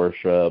ancestral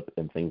worship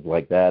and things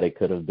like that, it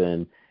could have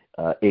been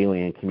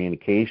alien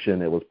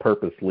communication. It was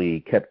purposely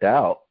kept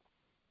out.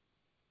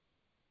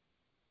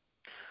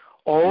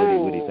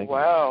 Oh, what do you think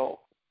wow.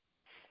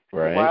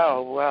 Right?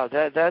 Wow.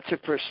 That's a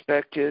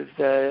perspective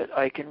that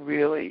I can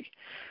really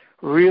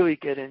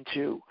get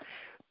into,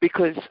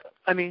 because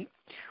the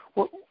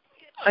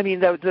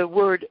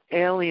word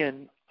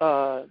alien,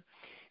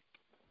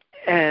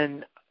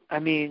 and I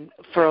mean,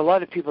 for a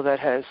lot of people that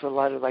has a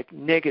lot of like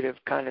negative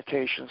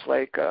connotations,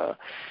 like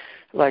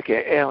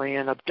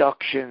alien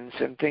abductions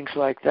and things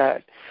like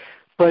that.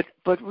 But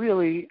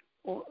really,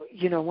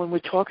 when we're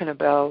talking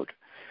about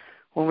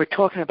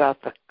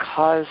the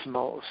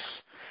cosmos,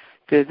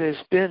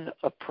 there's been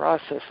a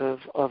process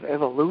of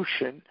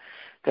evolution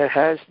that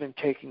has been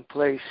taking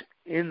place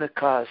in the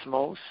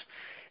cosmos,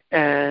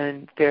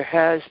 and there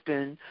has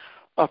been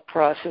a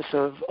process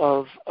of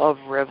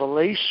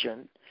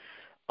revelation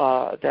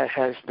that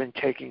has been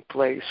taking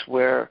place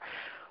where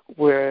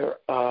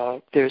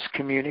there's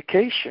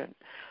communication.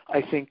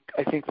 I think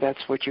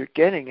that's what you're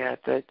getting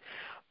at, that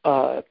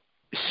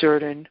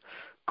certain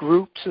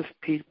groups of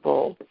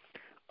people,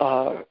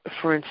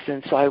 for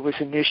instance, I was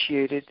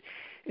initiated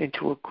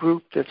into a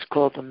group that's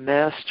called the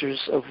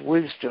Masters of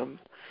Wisdom,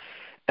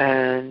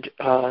 and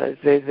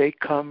they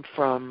come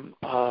from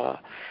I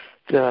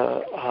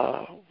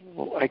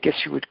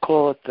guess you would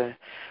call it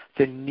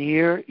the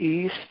Near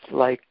East,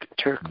 like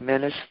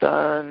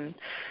Turkmenistan,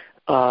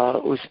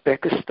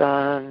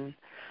 Uzbekistan,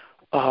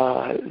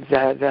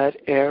 that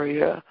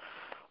area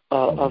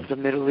of the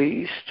Middle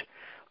East,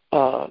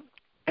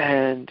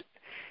 and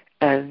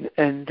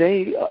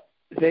they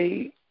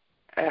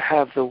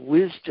have the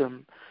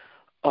wisdom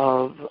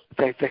of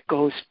that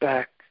goes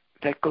back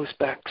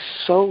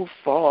so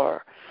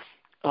far.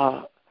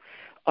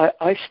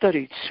 I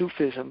studied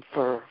Sufism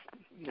for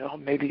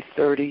maybe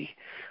 30,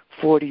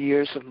 40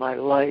 years of my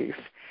life,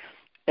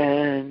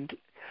 and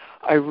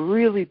I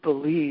really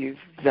believe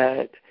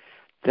that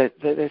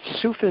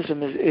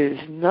Sufism is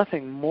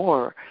nothing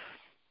more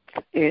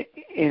in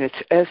its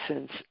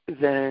essence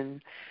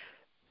than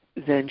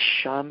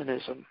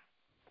shamanism,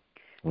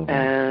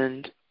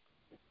 and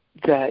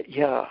that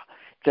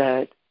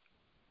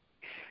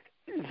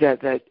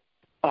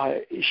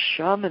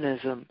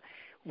shamanism,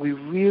 we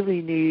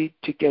really need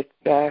to get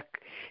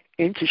back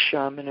into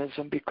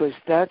shamanism, because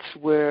that's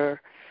where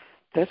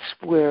the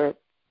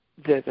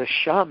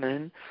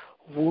shaman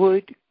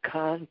would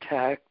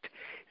contact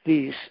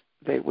these,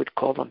 they would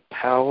call them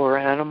power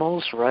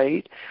animals,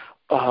 right?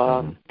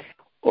 And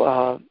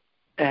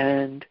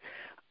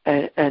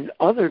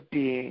other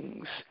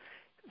beings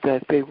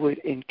that they would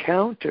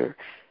encounter,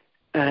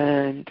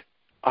 and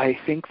I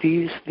think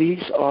these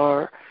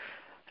are,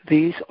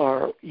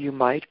 you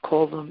might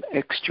call them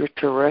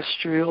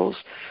extraterrestrials.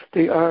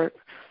 They are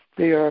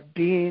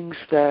beings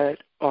that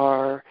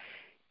are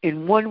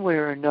in one way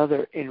or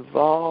another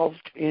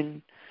involved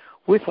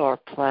with our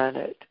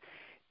planet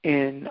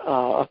in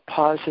a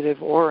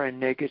positive or a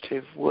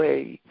negative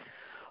way.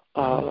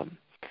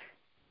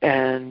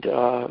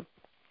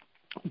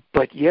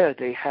 But yeah,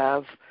 they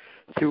have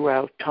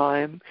throughout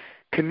time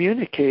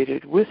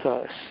communicated with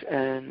us,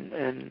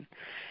 and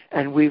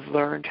we've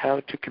learned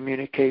how to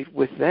communicate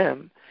with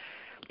them.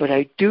 But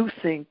I do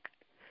think,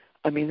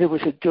 there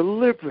was a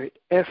deliberate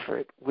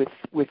effort with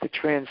the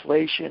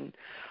translation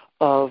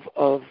of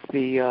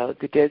the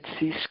Dead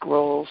Sea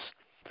Scrolls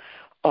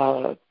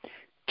to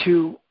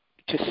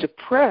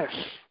suppress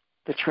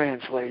the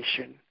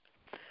translation.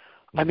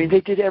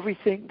 They did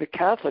everything, the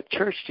Catholic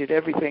Church did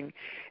everything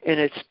in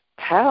its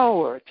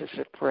power to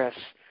suppress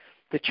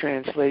the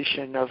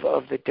translation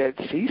of the Dead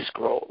Sea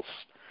Scrolls.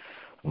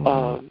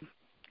 Do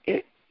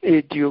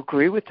you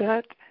agree with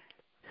that?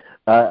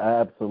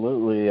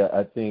 Absolutely.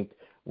 I think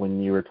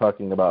when you were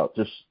talking about,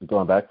 just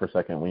going back for a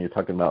second, when you're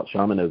talking about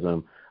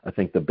shamanism, I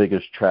think the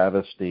biggest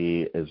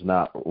travesty is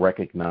not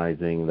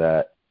recognizing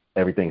that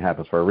everything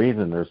happens for a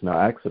reason. There's no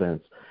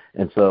accidents.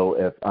 And so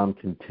if I'm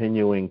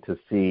continuing to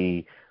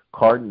see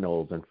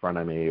cardinals in front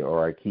of me,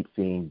 or I keep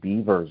seeing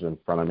beavers in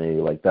front of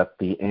me, like that's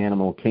the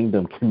animal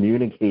kingdom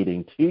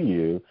communicating to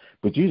you,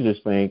 but you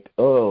just think,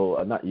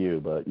 oh, not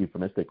you, but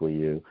euphemistically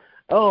you,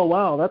 oh,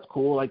 wow, that's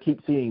cool, I keep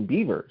seeing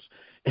beavers.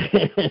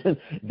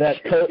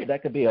 that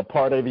could be a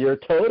part of your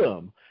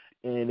totem.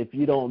 And if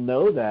you don't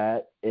know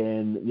that,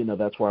 and,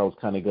 that's where I was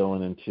kind of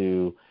going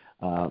into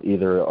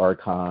either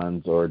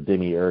archons or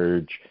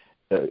demiurge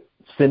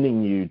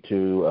sending you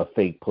to a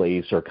fake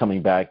place or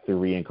coming back through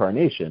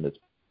reincarnation. It's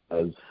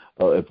because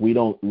if we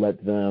don't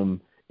let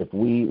them, if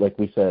we, like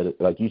you said,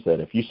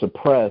 if you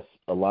suppress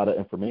a lot of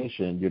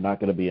information, you're not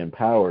going to be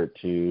empowered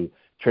to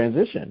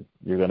transition.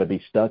 You're going to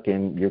be stuck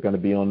and you're going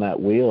to be on that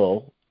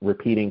wheel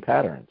repeating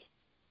patterns.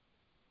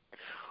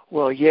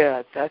 Well,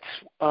 yeah, that's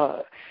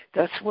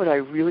what I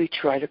really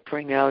try to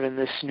bring out in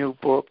this new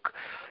book,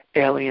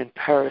 Alien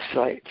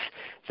Parasites,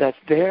 that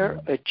their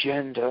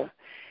agenda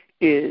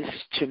is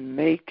to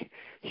make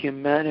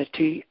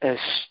humanity as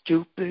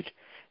stupid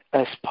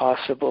as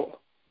possible.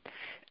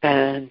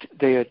 And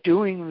they are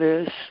doing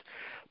this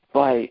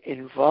by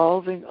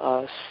involving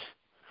us,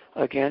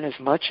 again, as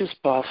much as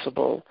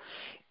possible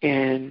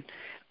in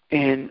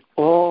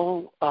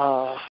all